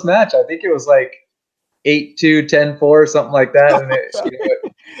semi-close match. I think it was like 8-2, 10-4, something like that. And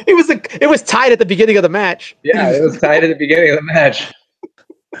it was tied at the beginning of the match. Yeah, it was tied at the beginning of the match.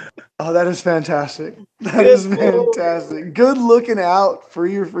 Oh, that is fantastic. That is fantastic. Good looking out for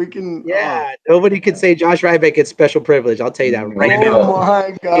your freaking. Yeah, nobody could say Josh Ryback gets special privilege. I'll tell you that right now. Oh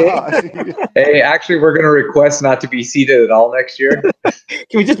my gosh. Hey, actually, we're going to request not to be seated at all next year.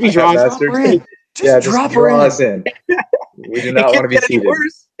 Can we just be drawn? Just draw us in. We do not want to be seated.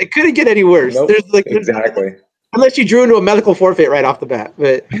 It couldn't get any worse. Nope. Exactly. Unless you drew into a medical forfeit right off the bat.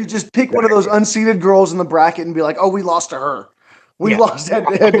 But You just pick one of those unseeded girls in the bracket and be like, "Oh, we lost to her. We Yeah. lost head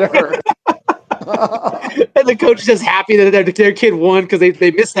to head to her." and the coach is just happy that their kid won because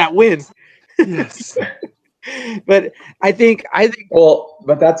they missed that win. Yes. But I think Well,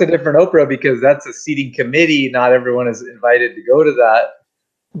 but that's a different Oprah because that's a seating committee. Not everyone is invited to go to that.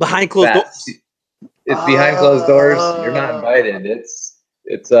 behind closed that doors. It's behind closed doors. You're not invited.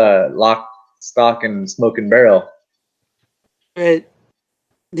 It's a lock, stock, and smoking barrel. But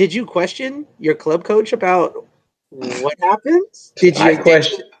did you question your club coach about what happens?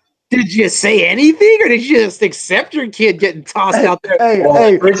 Did you say anything, or did you just accept your kid getting tossed out there? Hey,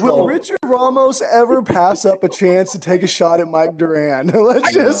 will Richard Ramos ever pass up a chance to take a shot at Mike Duran?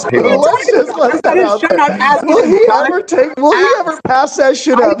 Let's just let that out there. Will he ever pass that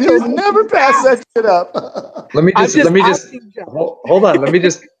shit up? He'll never pass that shit up. Let me just hold on. Let me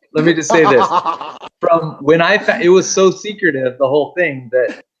just say this. From when it was so secretive, the whole thing,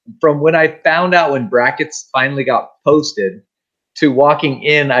 that from when I found out when brackets finally got posted to walking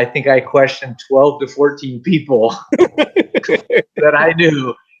in, I think I questioned 12 to 14 people that I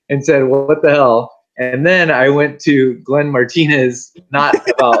knew and said, what the hell? And then I went to Glenn Martinez, not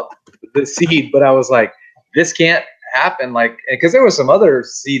about the seed, but I was like, this can't happen. Like, because there were some other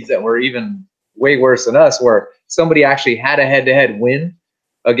seeds that were even way worse than us, where somebody actually had a head-to-head win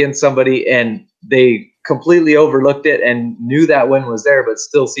against somebody and they completely overlooked it and knew that win was there, but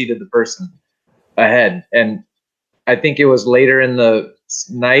still seeded the person ahead. And I think it was later in the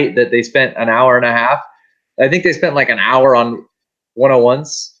night that they spent an hour and a half. I think they spent like an hour on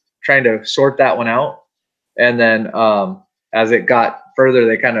 101s trying to sort that one out. And then as it got further,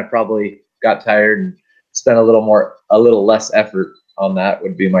 they kind of probably got tired and spent a little less effort on that,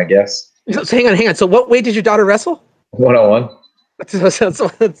 would be my guess. So hang on. So what weight did your daughter wrestle? 101.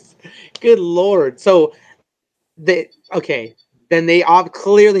 Good Lord. So then they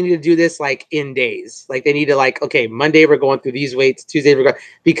clearly need to do this like in days. Like they need to okay, Monday we're going through these weights, Tuesday we're going,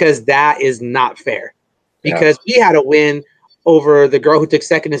 because that is not fair. Because we had a win over the girl who took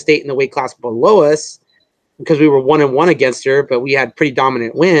second in state in the weight class below us because we were 1-1 against her, but we had pretty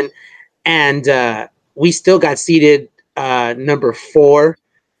dominant win. And we still got seeded number 4,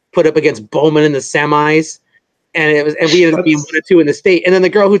 put up against Bowman in the semis. And we ended up being 1-2 in the state. And then the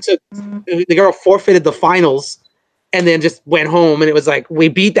girl forfeited the finals and then just went home. And it was like, we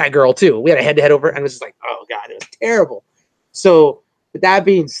beat that girl too. We had a head-to-head over, and it was just like, oh God, it was terrible. So with that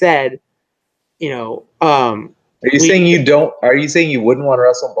being said, are you saying you wouldn't want to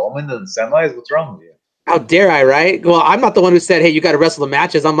wrestle Bowman in the semis? What's wrong with you? How dare I, right? Well, I'm not the one who said, hey, you got to wrestle the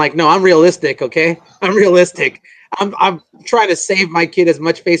matches. I'm like, no, I'm realistic, okay? I'm realistic. I'm trying to save my kid as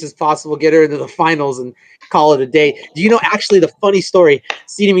much face as possible, get her into the finals, and call it a day. Do you know, actually, the funny story,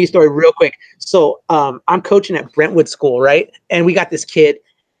 CDME story real quick. So I'm coaching at Brentwood School, right? And we got this kid,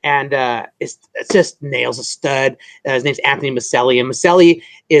 and it's just nails a stud. His name's Anthony Maselli. And Maselli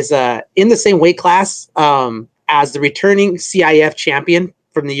is in the same weight class as the returning CIF champion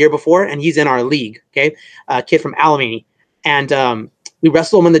from the year before, and he's in our league, okay? Kid from Alamany. And we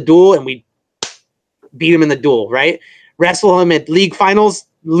wrestle him in the duel, and we beat him in the duel, right? Wrestle him at league finals,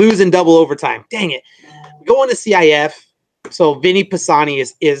 lose in double overtime. Dang it. Going to CIF. So Vinny Pisani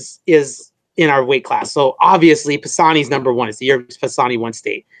is in our weight class. So obviously Pisani's number 1. It's the year Pisani won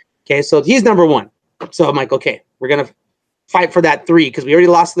state. Okay, so he's number 1. So I'm like, okay, we're going to fight for that 3 because we already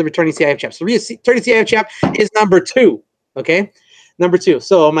lost to the returning CIF champ. So returning CIF champ is number 2. Okay, number 2.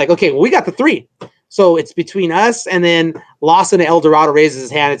 So I'm like, okay, well, we got the 3. So it's between us, and then Lawson El Dorado raises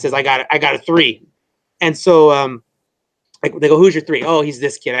his hand and says, I got a 3. And so they go, who's your 3? Oh, he's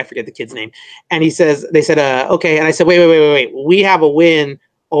this kid. I forget the kid's name. And they said, okay. And I said, wait. We have a win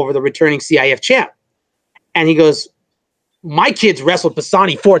over the returning CIF champ. And he goes, my kid's wrestled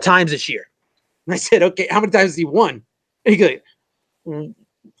Pisani 4 times this year. And I said, okay, how many times has he won? And he goes,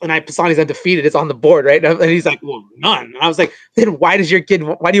 Pisani's undefeated. It's on the board, right? And he's like, well, none. And I was like, then why do you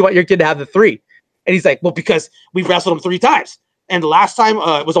want your kid to have the 3? And he's like, well, because we've wrestled him 3 times. And the last time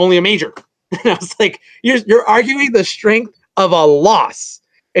it was only a major. And I was like, you're arguing the strength of a loss.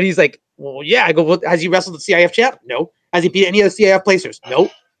 And he's like, well, yeah. I go, well, has he wrestled the CIF champ? No. Has he beat any of the CIF placers?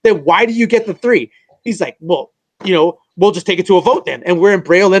 No. Then why do you get the 3? He's like, well, we'll just take it to a vote then. And we're in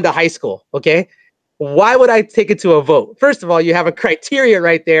Brea Linda High School, okay? Why would I take it to a vote? First of all, you have a criteria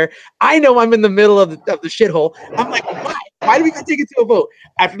right there. I know I'm in the middle of the shithole. I'm like, why? Why do we gotta take it to a vote?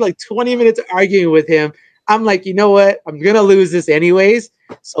 After like 20 minutes of arguing with him, I'm like, you know what? I'm going to lose this anyways.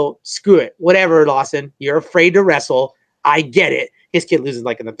 So screw it. Whatever, Lawson. You're afraid to wrestle. I get it. His kid loses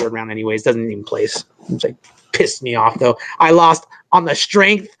like in the 3rd round anyways. Doesn't even place. It's like pissed me off though. I lost on the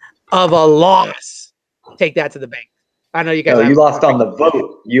strength of a loss. take that to the bank. I know you guys. No, you lost on the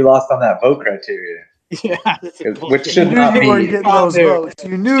vote. You lost on that vote criteria. Yeah, that's Which bullshit. should You not knew you weren't be. getting those votes.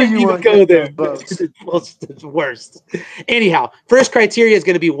 You knew Shouldn't you even weren't go getting there. those votes. It's the worst. Anyhow, first criteria is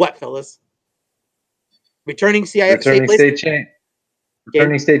going to be what, fellas? Returning CIF Returning state state champ.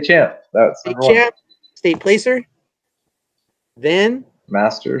 Returning state champ. That's state number one. champ, state placer. Then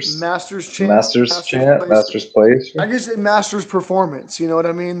Masters. Masters champ. Masters champ. place. Masters place. I guess it Masters performance. You know what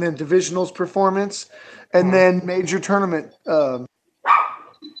I mean? Then divisionals performance, and then major tournament.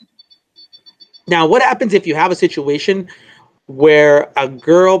 now, what happens if you have a situation where a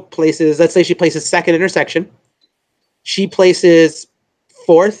girl places, let's say she places second intersection, she places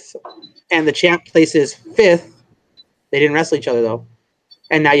fourth, and the champ places fifth. They didn't wrestle each other though,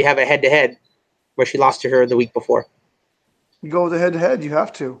 and now you have a head-to-head where she lost to her the week before. You go with the head-to-head. You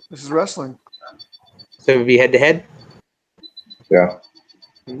have to. This is wrestling. So it would be head-to-head. Yeah.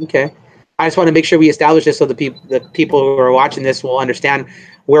 Okay. I just want to make sure we establish this so the people who are watching this will understand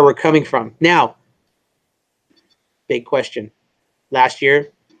where we're coming from. Now, big question. Last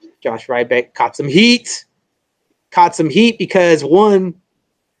year, Josh Rybeck caught some heat. Caught some heat because, one,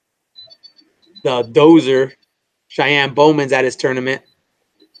 the dozer, Cheyenne Bowman's at his tournament.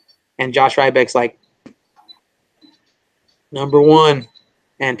 And Josh Rybeck's like, number one.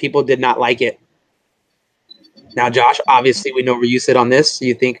 And people did not like it. Now, Josh, obviously we know where you sit on this.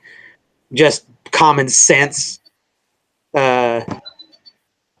 You think just common sense. Bowman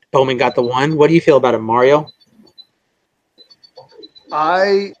got the one. What do you feel about it, Mario?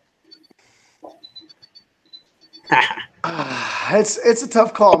 It's a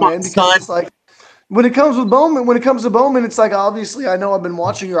tough call, man. Because it's like when it comes to Bowman, it's like obviously I know I've been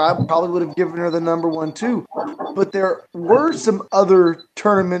watching her. I probably would have given her the number one too. But there were some other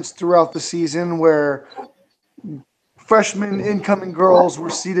tournaments throughout the season where freshman incoming girls were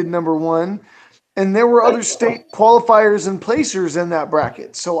seeded number one, and there were other state qualifiers and placers in that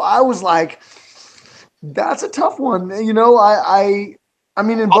bracket. So I was like, that's a tough one. You know, I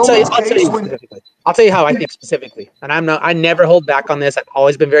mean, in Bowman's case, I'll tell you how I think specifically, and I never hold back on this. I've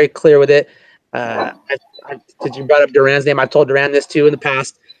always been very clear with it. Since you brought up Duran's name, I've told Duran this too in the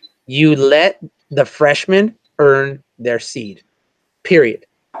past. You let the freshmen earn their seed, period.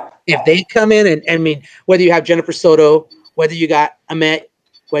 If they come in and I mean, whether you have Jennifer Soto, whether you got Amet,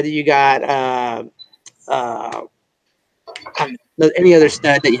 whether you got any other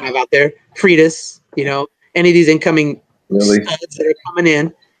stud that you have out there, Freitas, you know, any of these incoming studs that are coming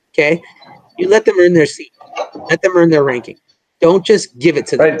in, okay, you let them earn their seat. Let them earn their ranking. Don't just give it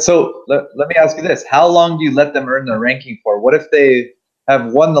to them. Right. So let me ask you this. How long do you let them earn their ranking for? What if they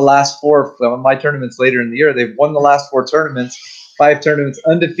have won the last four? My tournaments later in the year, they've won the last four tournaments, 5 tournaments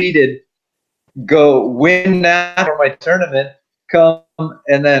undefeated, go win now for my tournament, come,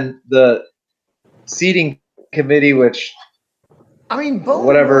 and then the seeding committee, which I mean, Bowman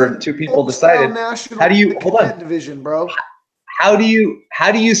whatever two people decided. How do you hold on? Division, bro. How do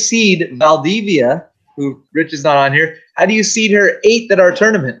you seed Valdivia, who Rich is not on here? How do you seed her 8th at our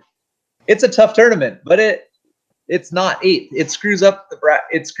tournament? It's a tough tournament, but it's not 8th. It screws up the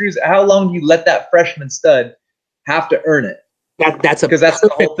it screws. How long do you let that freshman stud have to earn it? That's the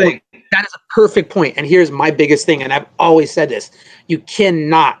whole thing. That is a perfect point. And here's my biggest thing, and I've always said this: you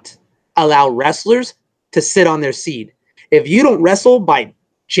cannot allow wrestlers to sit on their seed. If you don't wrestle by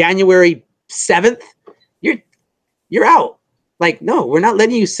January 7th, you're out. Like, no, we're not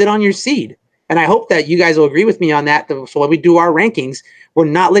letting you sit on your seed. And I hope that you guys will agree with me on that. So when we do our rankings, we're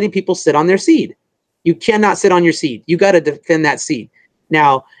not letting people sit on their seed. You cannot sit on your seed. You got to defend that seed.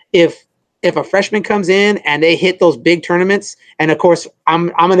 Now, if a freshman comes in and they hit those big tournaments, and of course, I'm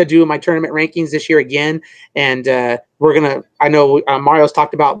going to do my tournament rankings this year again. And we're going to, I know Mario's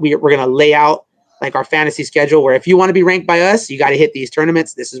talked about, we're going to lay out like our fantasy schedule where if you want to be ranked by us, you got to hit these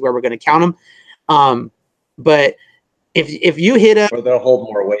tournaments. This is where we're going to count them. But if you hit up, or they'll hold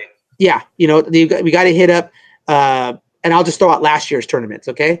more weight. Yeah, you know, we got to hit up, and I'll just throw out last year's tournaments,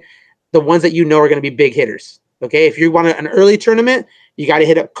 okay? The ones that you know are going to be big hitters, okay? If you want an early tournament, you got to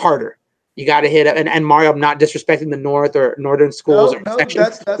hit up Carter. You got to hit up, and Mario, I'm not disrespecting the North or Northern schools or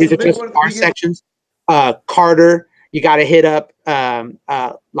sections. These are just our sections. Carter, you got to hit up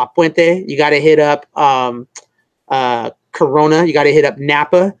La Puente. You got to hit up Corona. You got to hit up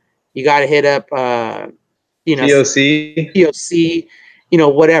Napa. You got to hit up, POC. You know,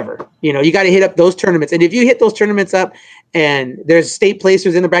 whatever, you know, you got to hit up those tournaments. And if you hit those tournaments up and there's state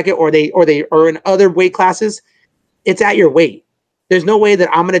placers in the bracket or they are in other weight classes, it's at your weight. There's no way that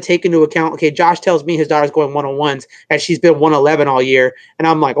I'm going to take into account, okay, Josh tells me his daughter's going 101s and she's been 111 all year. And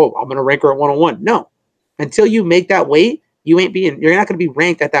I'm like, oh, I'm going to rank her at 101. No, until you make that weight, you're not going to be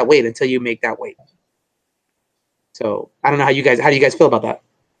ranked at that weight until you make that weight. So I don't know how do you guys feel about that?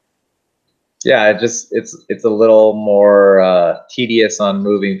 Yeah, it's a little more tedious on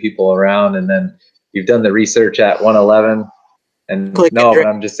moving people around, and then you've done the research at 111, and Click and no, but drag.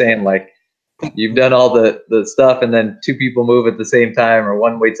 I'm just saying, like, you've done all the stuff, and then two people move at the same time, or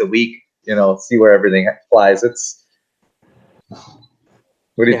one waits a week, see where everything flies.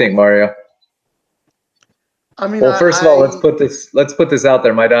 What do you Yeah. think, Mario? I mean, Well, first of all, let's put this out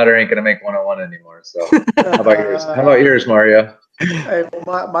there. My daughter ain't gonna make 101 anymore. So how about yours? How about yours, Mario? Hey,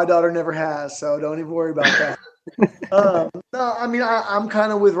 well, my daughter never has, so don't even worry about that. No, I mean, I'm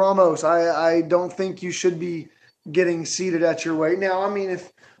kind of with Ramos. I don't think you should be getting seated at your weight. Now, I mean,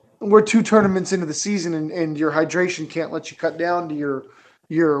 if we're 2 tournaments into the season and your hydration can't let you cut down to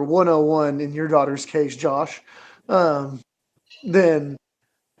your 101 in your daughter's case, Josh, then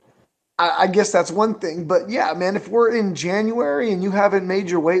I guess that's one thing. But yeah, man, if we're in January and you haven't made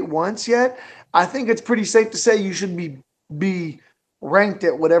your weight once yet, I think it's pretty safe to say you should be ranked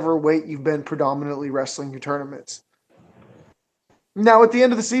at whatever weight you've been predominantly wrestling your tournaments. Now, at the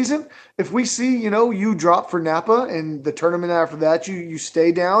end of the season, if we see, you drop for Napa and the tournament after that, you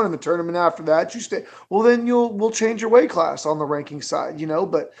stay down and the tournament after that, you stay, well, then we'll change your weight class on the ranking side,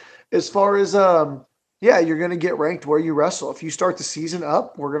 but as far as, yeah, you're going to get ranked where you wrestle. If you start the season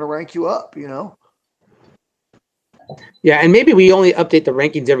up, we're going to rank you up, Yeah, and maybe we only update the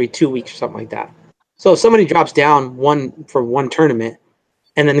rankings every 2 weeks or something like that. So if somebody drops down for one tournament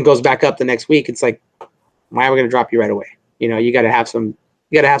and then it goes back up the next week, it's like, why are we going to drop you right away? You got to have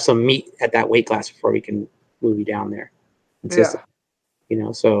some meat at that weight class before we can move you down there.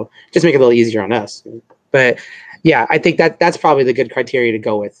 So just make it a little easier on us. But yeah, I think that's probably the good criteria to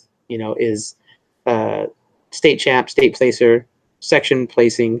go with. Is state champ, state placer, section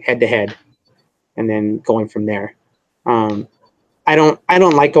placing, head to head, and then going from there. I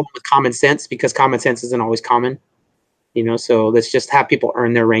don't like going with common sense because common sense isn't always common. So let's just have people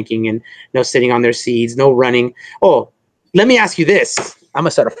earn their ranking and no sitting on their seeds, no running. Oh, let me ask you this. I'm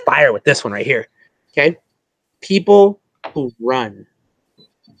gonna start a fire with this one right here. Okay, people who run.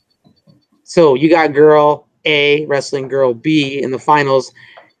 So you got girl A wrestling girl B in the finals.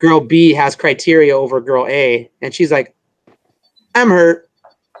 Girl B has criteria over girl A, and she's like, "I'm hurt."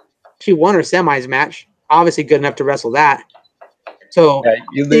 She won her semis match. Obviously, good enough to wrestle that. So yeah,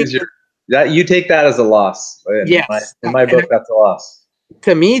 you lose you take that as a loss. Yes, in my book, that's a loss.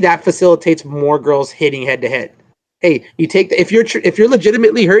 To me, that facilitates more girls hitting head to head. Hey, you take if you're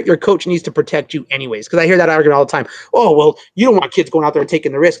legitimately hurt, your coach needs to protect you anyways. Because I hear that argument all the time. Oh well, you don't want kids going out there and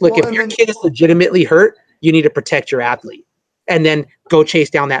taking the risk. Look, if your kid is legitimately hurt, you need to protect your athlete, and then go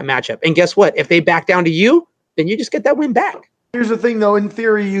chase down that matchup. And guess what? If they back down to you, then you just get that win back. Here's the thing, though. In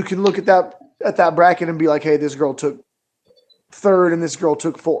theory, you can look at that bracket and be like, "Hey, this girl took third and this girl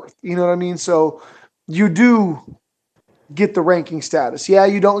took fourth." You know what I mean? So you do get the ranking status. Yeah,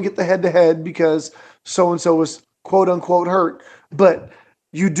 you don't get the head-to-head because so-and-so was quote-unquote hurt, but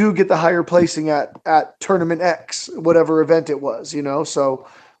you do get the higher placing at Tournament X, whatever event it was, So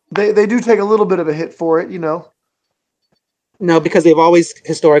they do take a little bit of a hit for it, No, because they've always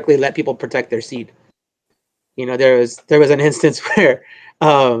historically let people protect their seed. There was an instance where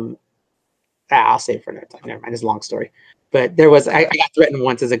I'll save it for another time. Never mind, it's a long story. But I got threatened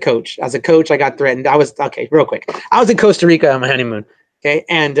once as a coach. As a coach, I got threatened. Real quick. I was in Costa Rica on my honeymoon. Okay.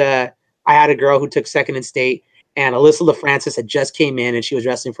 And I had a girl who took second in state, and Alyssa LaFrancis had just came in and she was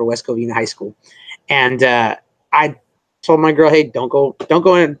wrestling for West Covina High School. And I told my girl, hey, don't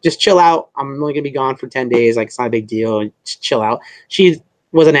go in, just chill out. I'm only gonna be gone for 10 days. Like, it's not a big deal. Just chill out. She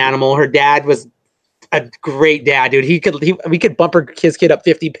was an animal. Her dad was a great dad, dude. We could bump his kid up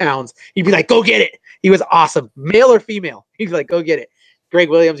 50 pounds. He'd be like, go get it. He was awesome, male or female. He'd be like, go get it. Greg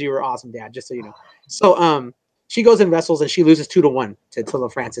Williams, you were awesome, dad, just so you know. So she goes and wrestles and she loses 2-1 to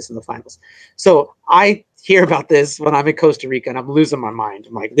LaFrancis in the finals. So I hear about this when I'm in Costa Rica and I'm losing my mind.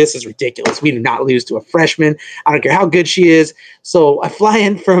 I'm like, this is ridiculous. We do not lose to a freshman. I don't care how good she is. So I fly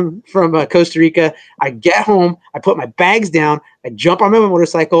in from Costa Rica. I get home. I put my bags down. I jump on my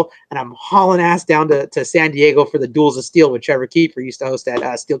motorcycle and I'm hauling ass down to San Diego for the Duels of Steel with Trevor Kiefer. Used to host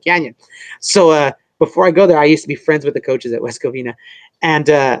at Steel Canyon. So before I go there, I used to be friends with the coaches at West Covina.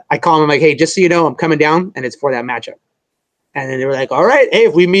 And I call them, I'm like, hey, just so you know, I'm coming down and it's for that matchup. And then they were like, all right, hey,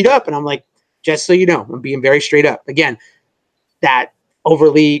 if we meet up. And I'm like, just so you know, I'm being very straight up. Again, that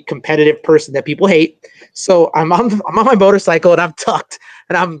overly competitive person that people hate. So I'm on my motorcycle and I'm tucked.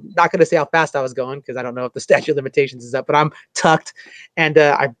 And I'm not going to say how fast I was going because I don't know if the statute of limitations is up, but I'm tucked. And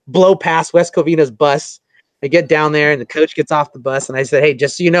I blow past West Covina's bus. I get down there and the coach gets off the bus. And I said, hey,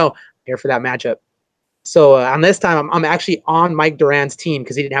 just so you know, I'm here for that matchup. So on this time, I'm actually on Mike Duran's team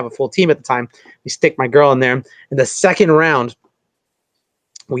because he didn't have a full team at the time. We stick my girl in there. In the second round,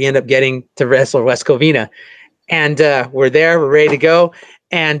 we end up getting to wrestle West Covina. And we're there. We're ready to go.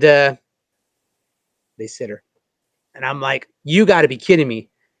 And they sit her. And I'm like, you got to be kidding me.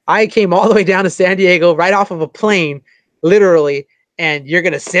 I came all the way down to San Diego right off of a plane, literally, and you're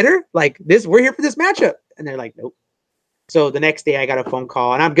going to sit her? Like this, we're here for this matchup. And they're like, nope. So the next day I got a phone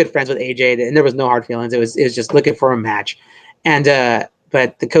call, and I'm good friends with AJ, and there was no hard feelings. It was just looking for a match. And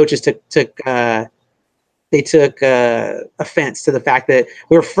but the coaches took offense to the fact that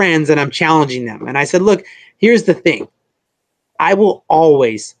we're friends and I'm challenging them. And I said, look, here's the thing. I will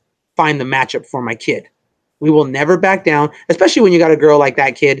always find the matchup for my kid. We will never back down, especially when you got a girl like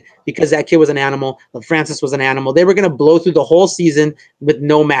that kid, because that kid was an animal. Francis was an animal. They were going to blow through the whole season with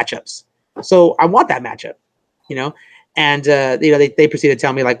no matchups. So I want that matchup, you know? And, they proceeded to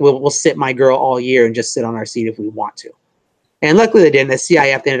tell me, like, we'll sit my girl all year and just sit on our seat if we want to. And luckily they didn't. At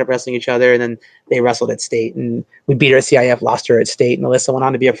CIF, they ended up wrestling each other, and then they wrestled at state. And we beat her at CIF, lost her at state. And Alyssa went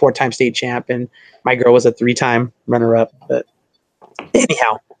on to be a 4-time state champ, and my girl was a 3-time runner-up. But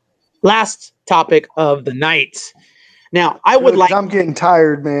anyhow, last topic of the night. Now, I'm getting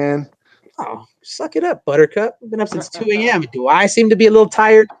tired, man. Oh, suck it up, Buttercup. I've been up since 2 a.m. Do I seem to be a little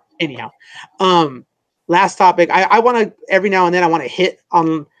tired? Anyhow, last topic. I want to, every now and then, I want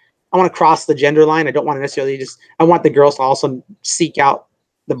to cross the gender line. I don't want to necessarily I want the girls to also seek out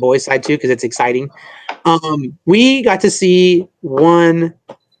the boys' side too, because it's exciting. We got to see one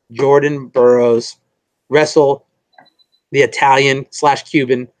Jordan Burroughs wrestle the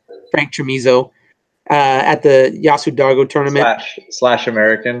Italian/Cuban Frank Tremizzo at the Yasu Dargo tournament. Slash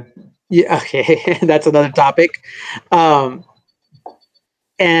American. Yeah, okay. That's another topic. And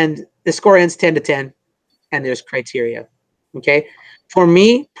the score ends 10-10, and there's criteria. Okay. For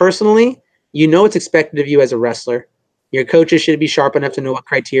me personally, it's expected of you as a wrestler. Your coaches should be sharp enough to know what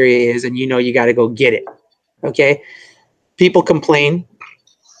criteria is, and you got to go get it. Okay. People complain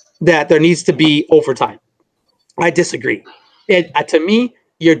that there needs to be overtime. I disagree. To me,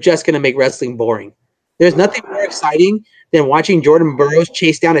 you're just going to make wrestling boring. There's nothing more exciting than watching Jordan Burroughs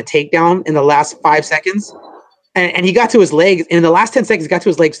chase down a takedown in the last 5 seconds. And he got to his legs, and in the last 10 seconds, he got to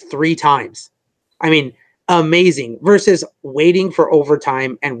his legs 3 times. I mean, amazing, versus waiting for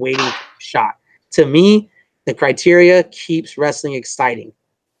overtime and waiting for a shot. To me, the criteria keeps wrestling exciting.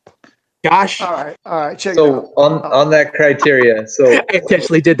 Josh? All right, check it out. So on that criteria, I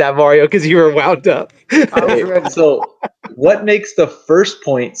intentionally did that, Mario, because you were wound up. So what makes the first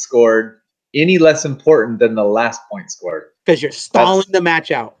point scored any less important than the last point scored? Because you're stalling the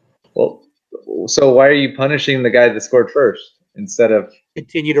match out. Well, so why are you punishing the guy that scored first instead of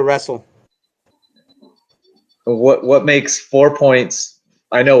continue to wrestle? What makes 4 points?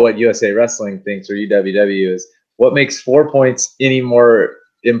 I know what USA Wrestling thinks, or UWW is. What makes 4 points any more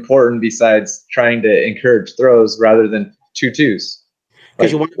important besides trying to encourage throws rather than 2-2s?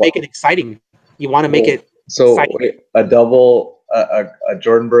 Because you want to make it exciting. You want to make it so exciting. A double, a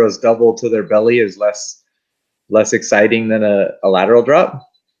Jordan Burroughs double to their belly is less exciting than a lateral drop.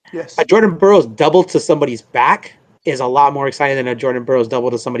 Yes. A Jordan Burroughs double to somebody's back is a lot more exciting than a Jordan Burroughs double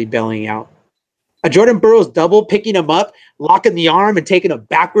to somebody bellying out. A Jordan Burroughs double, picking him up, locking the arm, and taking him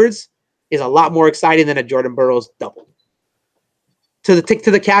backwards is a lot more exciting than a Jordan Burroughs double. To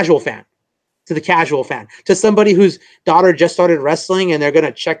the casual fan. To the casual fan. To somebody whose daughter just started wrestling and they're going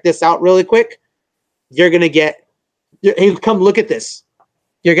to check this out really quick, you're going to get, hey, come look at this.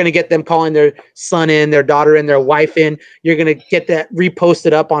 You're going to get them calling their son in, their daughter in, their wife in. You're going to get that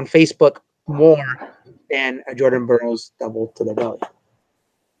reposted up on Facebook more than a Jordan Burroughs double to the belly.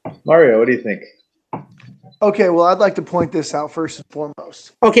 Mario, what do you think? Okay, well, I'd like to point this out first and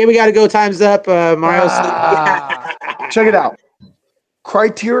foremost. Okay, we got to go. Time's up. Mario. Check it out.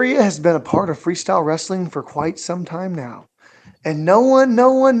 Criteria has been a part of freestyle wrestling for quite some time now. And no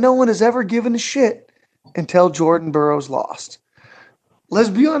one has ever given a shit until Jordan Burroughs lost. Let's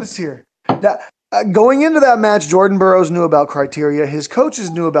be honest here. Going into that match, Jordan Burroughs knew about criteria. His coaches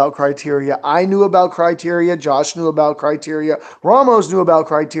knew about criteria. I knew about criteria. Josh knew about criteria. Ramos knew about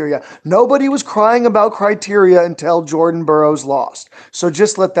criteria. Nobody was crying about criteria until Jordan Burroughs lost. So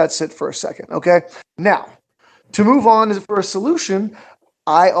just let that sit for a second, okay? Now, to move on for a solution,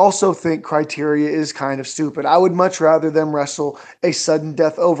 I also think criteria is kind of stupid. I would much rather them wrestle a sudden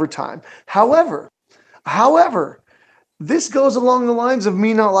death overtime. However, this goes along the lines of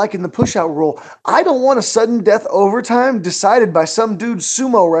me not liking the push-out rule. I don't want a sudden death overtime decided by some dude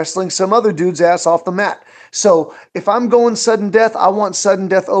sumo wrestling some other dude's ass off the mat. So if I'm going sudden death, I want sudden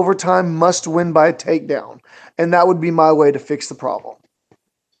death overtime must win by a takedown. And that would be my way to fix the problem.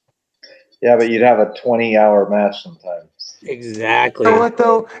 Yeah, but you'd have a 20-hour match sometimes. Exactly. You know what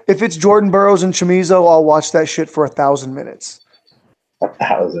though? If it's Jordan Burroughs and Chamizo, I'll watch that shit for 1,000 minutes.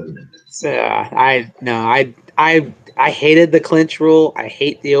 1,000 minutes. Yeah, I hated the clinch rule. I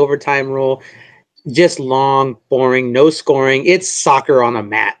hate the overtime rule. Just long, boring, no scoring. It's soccer on a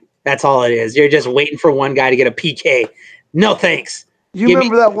mat. That's all it is. You're just waiting for one guy to get a PK. No thanks. You Give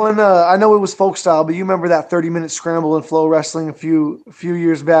remember that one? I know it was folk style, but you remember that 30-minute scramble in Flow Wrestling a few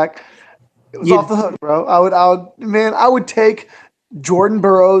years back? It was Yeah. off the hook, bro. I would take Jordan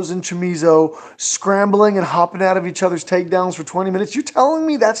Burroughs and Chamizo scrambling and hopping out of each other's takedowns for 20 minutes. You're telling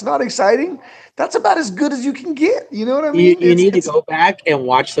me that's not exciting? That's about as good as you can get. You know what I mean? You need to go back and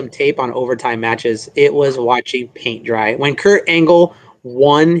watch some tape on overtime matches. It was watching paint dry. When Kurt Angle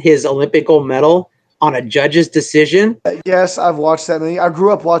won his Olympic gold medal on a judge's decision, Yes, I've watched that. I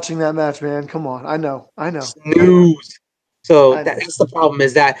grew up watching that match, man. Come on, I know. snooze. So I know. that's the problem.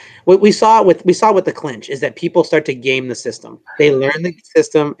 Is that what we saw with the clinch is that people start to game the system. They learn the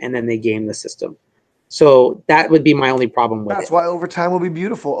system and then they game the system. So that would be my only problem with That's it. why overtime will be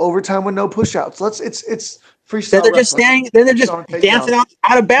beautiful. Overtime with no push-outs. It's freestyle. Then they're just wrestling. standing. Then they're just On takedown. dancing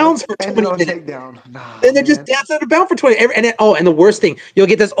out of bounds for Landed 20 on minutes. takedown. Nah, Then they're just man. dancing out of bounds for 20. And the worst thing, you'll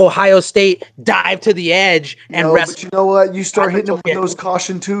get this Ohio State dive to the edge and No, wrestle. but you know what? You start That's hitting them with okay. those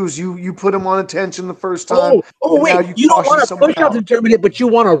caution twos. You put them on attention the first time. Oh and now wait, you don't caution want a someone push out out. to determine it, but you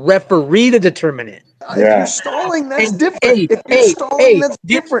want a referee to determine it. If Yeah. you're stalling, that's And, different. hey, If you're stalling, that's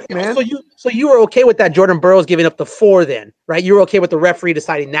different, man. So you were okay with that Jordan Burroughs giving up the 4 then, right? You were okay with the referee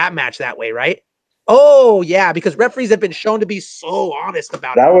deciding that match that way, right? Oh yeah, because referees have been shown to be so honest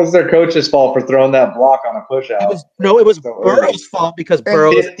about it. That was their coach's fault for throwing that block on a push out. It was So early. Burroughs' fault because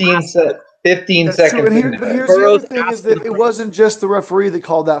Burroughs 15 That's seconds true. into But it. here's the Burroughs other thing is asked that for it the- wasn't just the referee that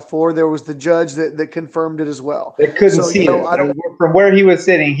called that 4. There was the judge that confirmed it as well. They couldn't So, see you know, it. From where he was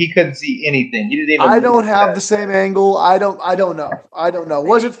sitting, he couldn't see anything. He didn't even. I don't have that. the same angle. I don't know.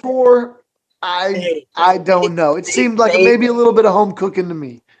 Was it 4? I don't know. It seemed like maybe a little bit of home cooking to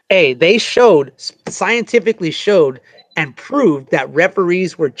me. Hey, they scientifically showed and proved that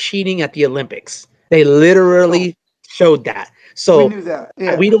referees were cheating at the Olympics. They literally showed that. So We knew that.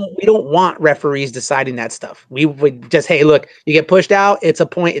 Yeah. we don't want referees deciding that stuff. We would just, hey, look, you get pushed out, it's a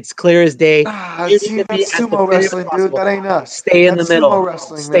point, it's clear as day. You See, need to be that's as sumo definitive wrestling, as possible. dude. That ain't us. Stay in That's the middle. Sumo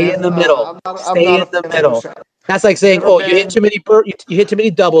wrestling, Stay man. in the middle. I'm not Stay a in the fan of middle. push-out. That's like saying, Never oh, you hit too many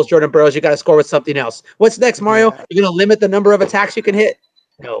doubles, Jordan Burroughs. You got to score with something else. What's next, Mario? Yeah. You're gonna limit the number of attacks you can hit?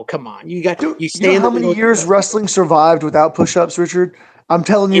 No, come on. You Dude, stay you know in how the many middle. years wrestling survived without push-ups, Richard? I'm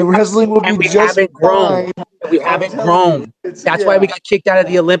telling you, wrestling will And be we just haven't grown. fine. We I'm haven't telling grown. you, it's- That's why we got kicked out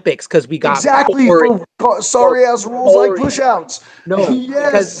of the Olympics because we got exactly boring. for sorry ass rules like boring. push-outs. No,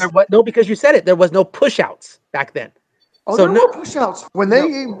 Yes. because you said it. There was no push-outs back then. Oh, So there no- were push-outs. When they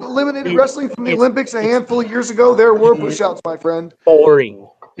eliminated It- wrestling from the it's- Olympics a handful of years ago, there were push-outs, my friend. Boring.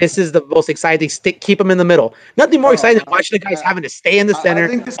 This is the most exciting. Keep them in the middle. Nothing more exciting than watching the guys having to stay in the center. I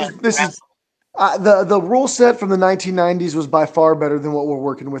think this is the rule set from the 1990s was by far better than what we're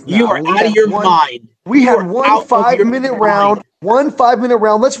working with now. You are We out had of your mind. We You had are one out of your 5-minute mind. round. 1 5-minute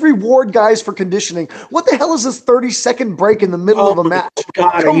round. Let's reward guys for conditioning. What the hell is this 30-second break in the middle of a match?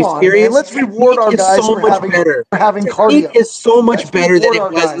 God, are Come you on, serious? man. Let's reward our Technique is guys so for much having better. cardio. Technique is so much Let's better than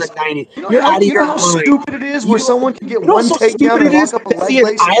reward it our was in the guys. 90s. You know You're how, out of you know your how mind. stupid it is where someone can get You know one how takedown stupid and it is lock up a to leg see an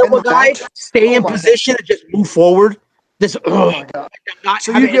lace and end Iowa the guy match? stay Oh in my position and just move forward. This, Oh my God. not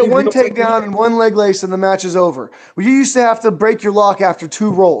So have you get any one real takedown and one leg lace and the match is over. Well, you used to have to break your lock after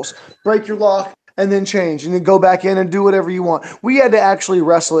 2 rolls. Break your lock and then change and then go back in and do whatever you want. We had to actually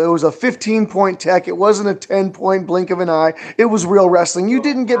wrestle. It was a 15-point tech. It wasn't a 10-point blink of an eye. It was real wrestling. You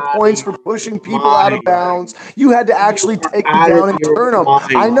didn't get points for pushing people out of bounds. You had to actually take them down and turn them.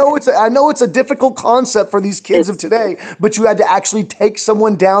 I know it's a difficult concept for these kids of today, but you had to actually take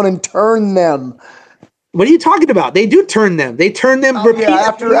someone down and turn them. What are you talking about? They do turn them. They turn them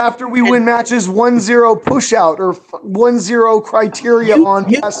repeatedly. After we win matches 1-0 push out or 1-0 criteria on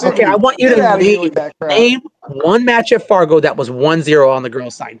passivity. Okay, I want you Get to out of here with that crap. name one match at Fargo that was 1-0 on the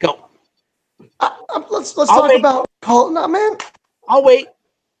girls' side. Go. Let's talk wait. about call. No, man. I'll wait.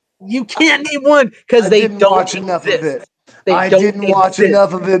 You can't name one because they didn't don't watch enough of exist. it. They I don't didn't watch exist.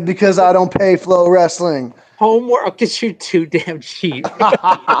 enough of it because I don't pay Flow Wrestling. Homework because you're too damn cheap.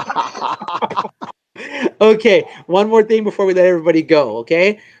 Okay, one more thing before we let everybody go,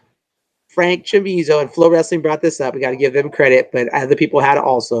 okay? Frank Chamizo and Flow Wrestling brought this up. We got to give them credit, but other people had it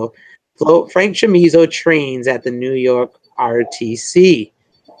also. Frank Chamizo trains at the New York RTC.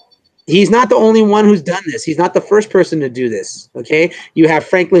 He's not the only one who's done this. He's not the first person to do this. Okay, you have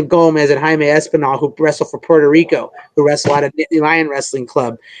Franklin Gomez and Jaime Espinal who wrestle for Puerto Rico, who wrestle out of Nittany Lion Wrestling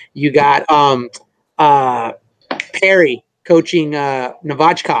Club. You got Perry coaching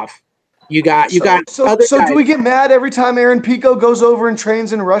Novichokov. You got So do we get mad every time Aaron Pico goes over and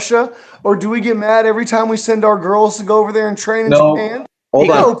trains in Russia, or do we get mad every time we send our girls to go over there and train in Japan? Hold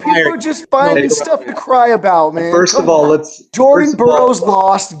on. People are just finding stuff to cry about, man. First of all, Jordan Burroughs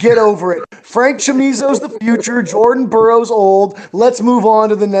lost. Get over it. Frank Chamizo's the future. Jordan Burroughs old. Let's move on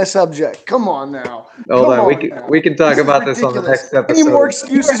to the next subject. Come on now. Hold on. We can talk about this on the next episode. Any more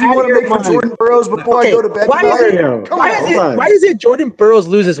excuses you want to make for Jordan Burroughs before I go to bed? Why is it Jordan Burroughs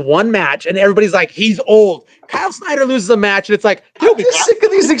loses one match and everybody's like, he's old? Kyle Snyder loses a match and it's like, I'm just sick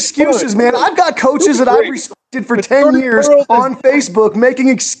of these excuses, man. I've got coaches that I've respected for 10 years on Facebook making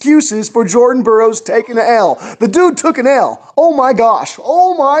excuses for Jordan Burroughs taking an L. The dude took an L. Oh my gosh.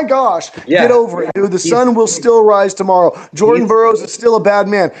 Yeah. Get over it, dude. The sun will still rise tomorrow. Jordan Burroughs is still a bad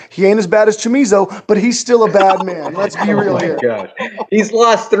man. He ain't as bad as Chamizo, but he's still a bad man. Let's be real here. God. He's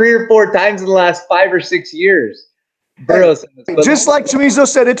lost 3 or 4 times in the last 5 or 6 years. Burroughs. Just like Chamizo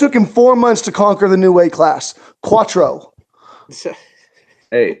said, it took him 4 months to conquer the new weight class. Quattro.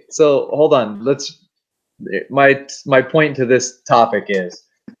 Hey, so hold on. My point to this topic is,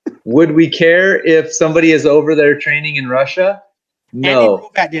 would we care if somebody is over there training in Russia?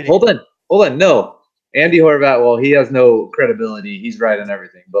 No. Hold on. No. Andy Horvat, well, he has no credibility. He's right on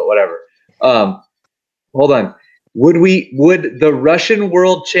everything, but whatever. Hold on. Would the Russian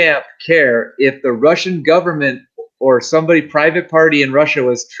world champ care if the Russian government or somebody private party in Russia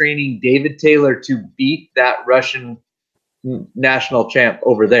was training David Taylor to beat that Russian national champ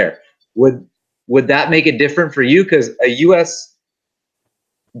over there? Would that make it different for you? Because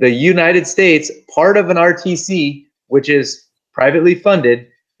the United States, part of an RTC, which is privately funded,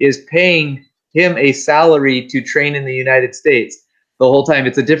 is paying him a salary to train in the United States the whole time.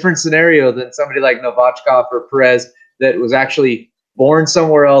 It's a different scenario than somebody like Novichokov or Perez that was actually born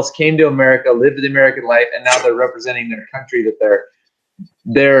somewhere else, came to America, lived the American life, and now they're representing their country that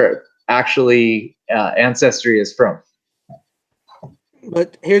their actually ancestry is from.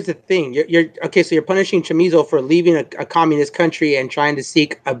 But here's the thing: you're okay. So you're punishing Chamizo for leaving a communist country and trying to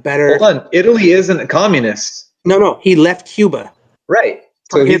seek a better. Hold on, Italy isn't a communist. No, he left Cuba. Right.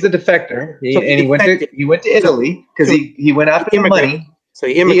 So he's a defector, he went to Italy because he went after the money. So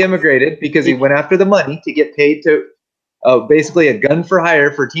he immigrated because he went after the money to get paid to basically a gun for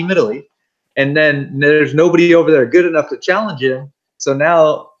hire for Team Italy, and then there's nobody over there good enough to challenge him. So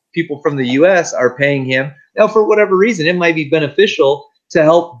now people from the U.S. are paying him. Now, for whatever reason, it might be beneficial to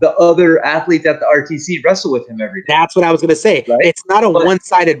help the other athletes at the RTC wrestle with him every day. That's what I was going to say. Right? It's not a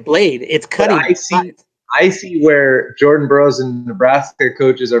one-sided blade. It's cutting. I see where Jordan Burroughs and Nebraska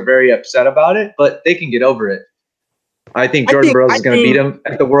coaches are very upset about it, but they can get over it. I think Jordan Burroughs is going to beat him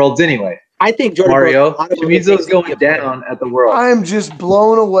at the Worlds anyway. I think Jordan Mario Chamizo's going down at the World. I'm just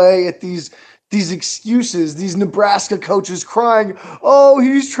blown away at these excuses. These Nebraska coaches crying, "Oh,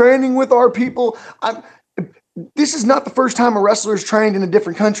 he's training with our people." This is not the first time a wrestler is trained in a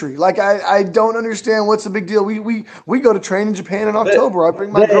different country. Like I don't understand what's the big deal. We go to train in Japan in October. I bring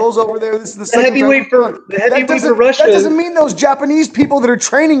my girls over there. This is the second heavyweight for Russia. That doesn't mean those Japanese people that are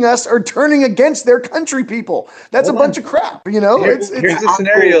training us are turning against their country people. That's a bunch of crap. You know. Here's the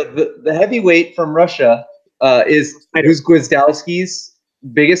scenario: the heavyweight from Russia is Gwizdowski's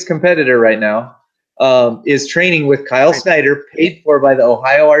biggest competitor right now. Is training with Kyle Snyder, paid for by the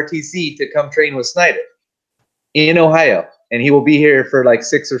Ohio RTC to come train with Snyder in Ohio, and he will be here for like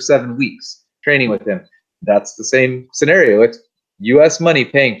 6 or 7 weeks training with him. That's the same scenario. It's U.S. money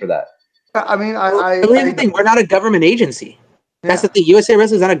paying for that. I mean, the thing, we're not a government agency. That's the thing. USA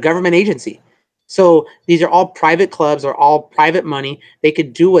Wrestling is not a government agency. So these are all private clubs or all private money. They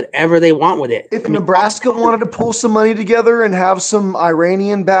could do whatever they want with it. If Nebraska wanted to pull some money together and have some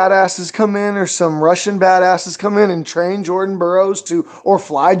Iranian badasses come in or some Russian badasses come in and train Jordan Burroughs or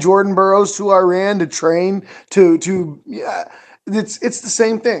fly Jordan Burroughs to Iran to train it's the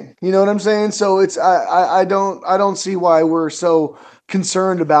same thing. You know what I'm saying? So it's I don't see why we're so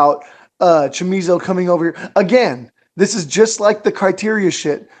concerned about Chamizo coming over here again. This is just like the criteria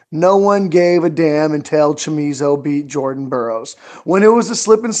shit. No one gave a damn until Chamizo beat Jordan Burroughs. When it was a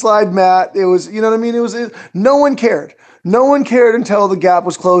slip and slide mat, it was, you know what I mean? No one cared. No one cared until the gap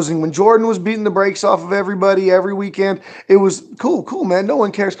was closing. When Jordan was beating the brakes off of everybody every weekend, it was cool, man. No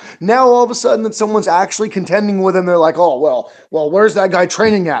one cares. Now all of a sudden that someone's actually contending with him, they're like, oh, well, where's that guy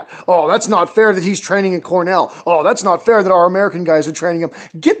training at? Oh, that's not fair that he's training at Cornell. Oh, that's not fair that our American guys are training him.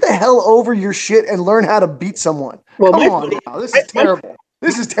 Get the hell over your shit and learn how to beat someone. Come on now. This is terrible.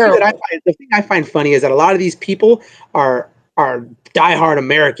 This is The terrible. thing I find funny is that a lot of these people are diehard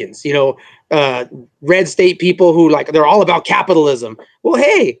Americans. Red state people who they're all about capitalism. Well,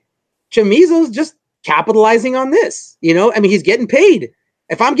 hey, Chamizo's just capitalizing on this. I mean, he's getting paid.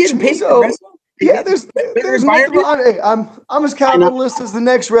 If I'm getting paid for wrestling, yeah, there's nothing wrong. Hey, I'm as capitalist as the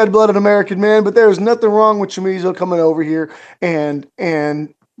next red-blooded American man, but there's nothing wrong with Chamizo coming over here and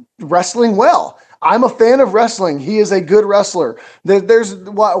wrestling well. I'm a fan of wrestling. He is a good wrestler.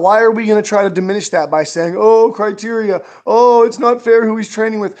 Why are we going to try to diminish that by saying, oh, criteria, oh, it's not fair who he's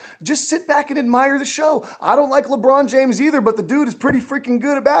training with? Just sit back and admire the show. I don't like LeBron James either, but the dude is pretty freaking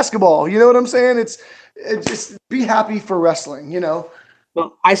good at basketball. You know what I'm saying? It's just be happy for wrestling,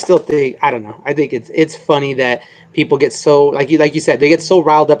 Well, I still think, I don't know. I think it's funny that people get so, like you said, they get so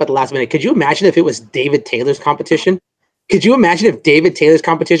riled up at the last minute. Could you imagine if it was David Taylor's competition? Could you imagine if David Taylor's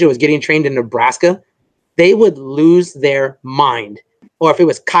competition was getting trained in Nebraska? They would lose their mind. Or if it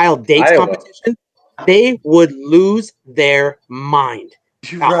was Kyle Date's competition, they would lose their mind.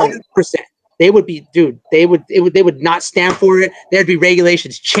 100%. They would be, dude. They would not stand for it. There'd be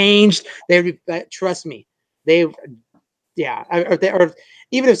regulations changed. Trust me. Or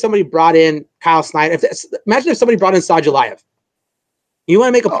even if somebody brought in Kyle Snyder. Imagine if somebody brought in Sajalayev. You want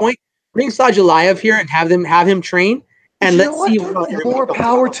to make a point? Bring Sajalayev here and have him train. And let's see more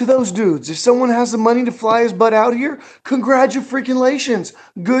power to those dudes. If someone has the money to fly his butt out here, congratulations.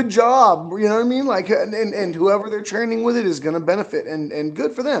 Good job. You know what I mean? And whoever they're training with it is going to benefit and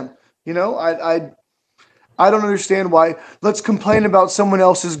good for them. I don't understand why. Let's complain about someone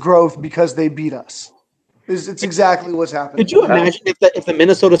else's growth because they beat us. It's exactly what's happening. Could you imagine if the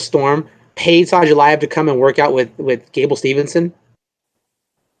Minnesota Storm paid Sajalayev to come and work out with Gable Stevenson?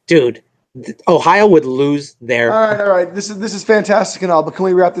 Dude. Ohio would lose their. All right. This is fantastic and all, but can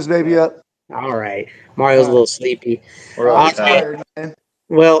we wrap this baby up? All right. Mario's a little sleepy. We're all tired, man.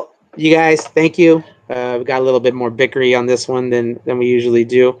 Well, you guys, thank you. We got a little bit more bickery on this one than we usually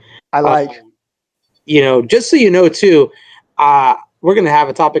do. I like. Just so you know too, we're gonna have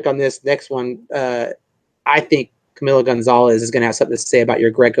a topic on this next one. I think Camilo Gonzalez is gonna have something to say about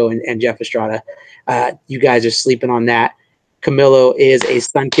your Greco and Jeff Estrada. You guys are sleeping on that. Camilo is a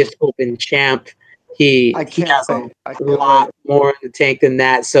Sunkist Open champ. He has a lot more in the tank than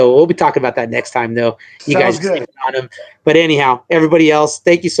that. So we'll be talking about that next time, though. You guys are sleeping on him. But anyhow, everybody else,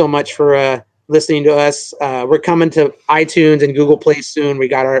 thank you so much for listening to us. We're coming to iTunes and Google Play soon. We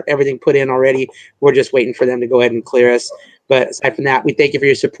got everything put in already. We're just waiting for them to go ahead and clear us. But aside from that, we thank you for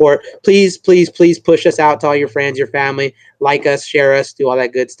your support. Please, please, please push us out to all your friends, your family. Like us, share us, do all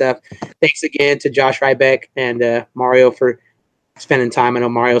that good stuff. Thanks again to Josh Rybeck and Mario for spending time. I know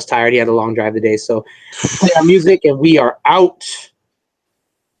Mario's tired. He had a long drive today. So play our music and we are out.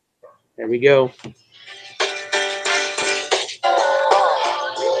 There we go.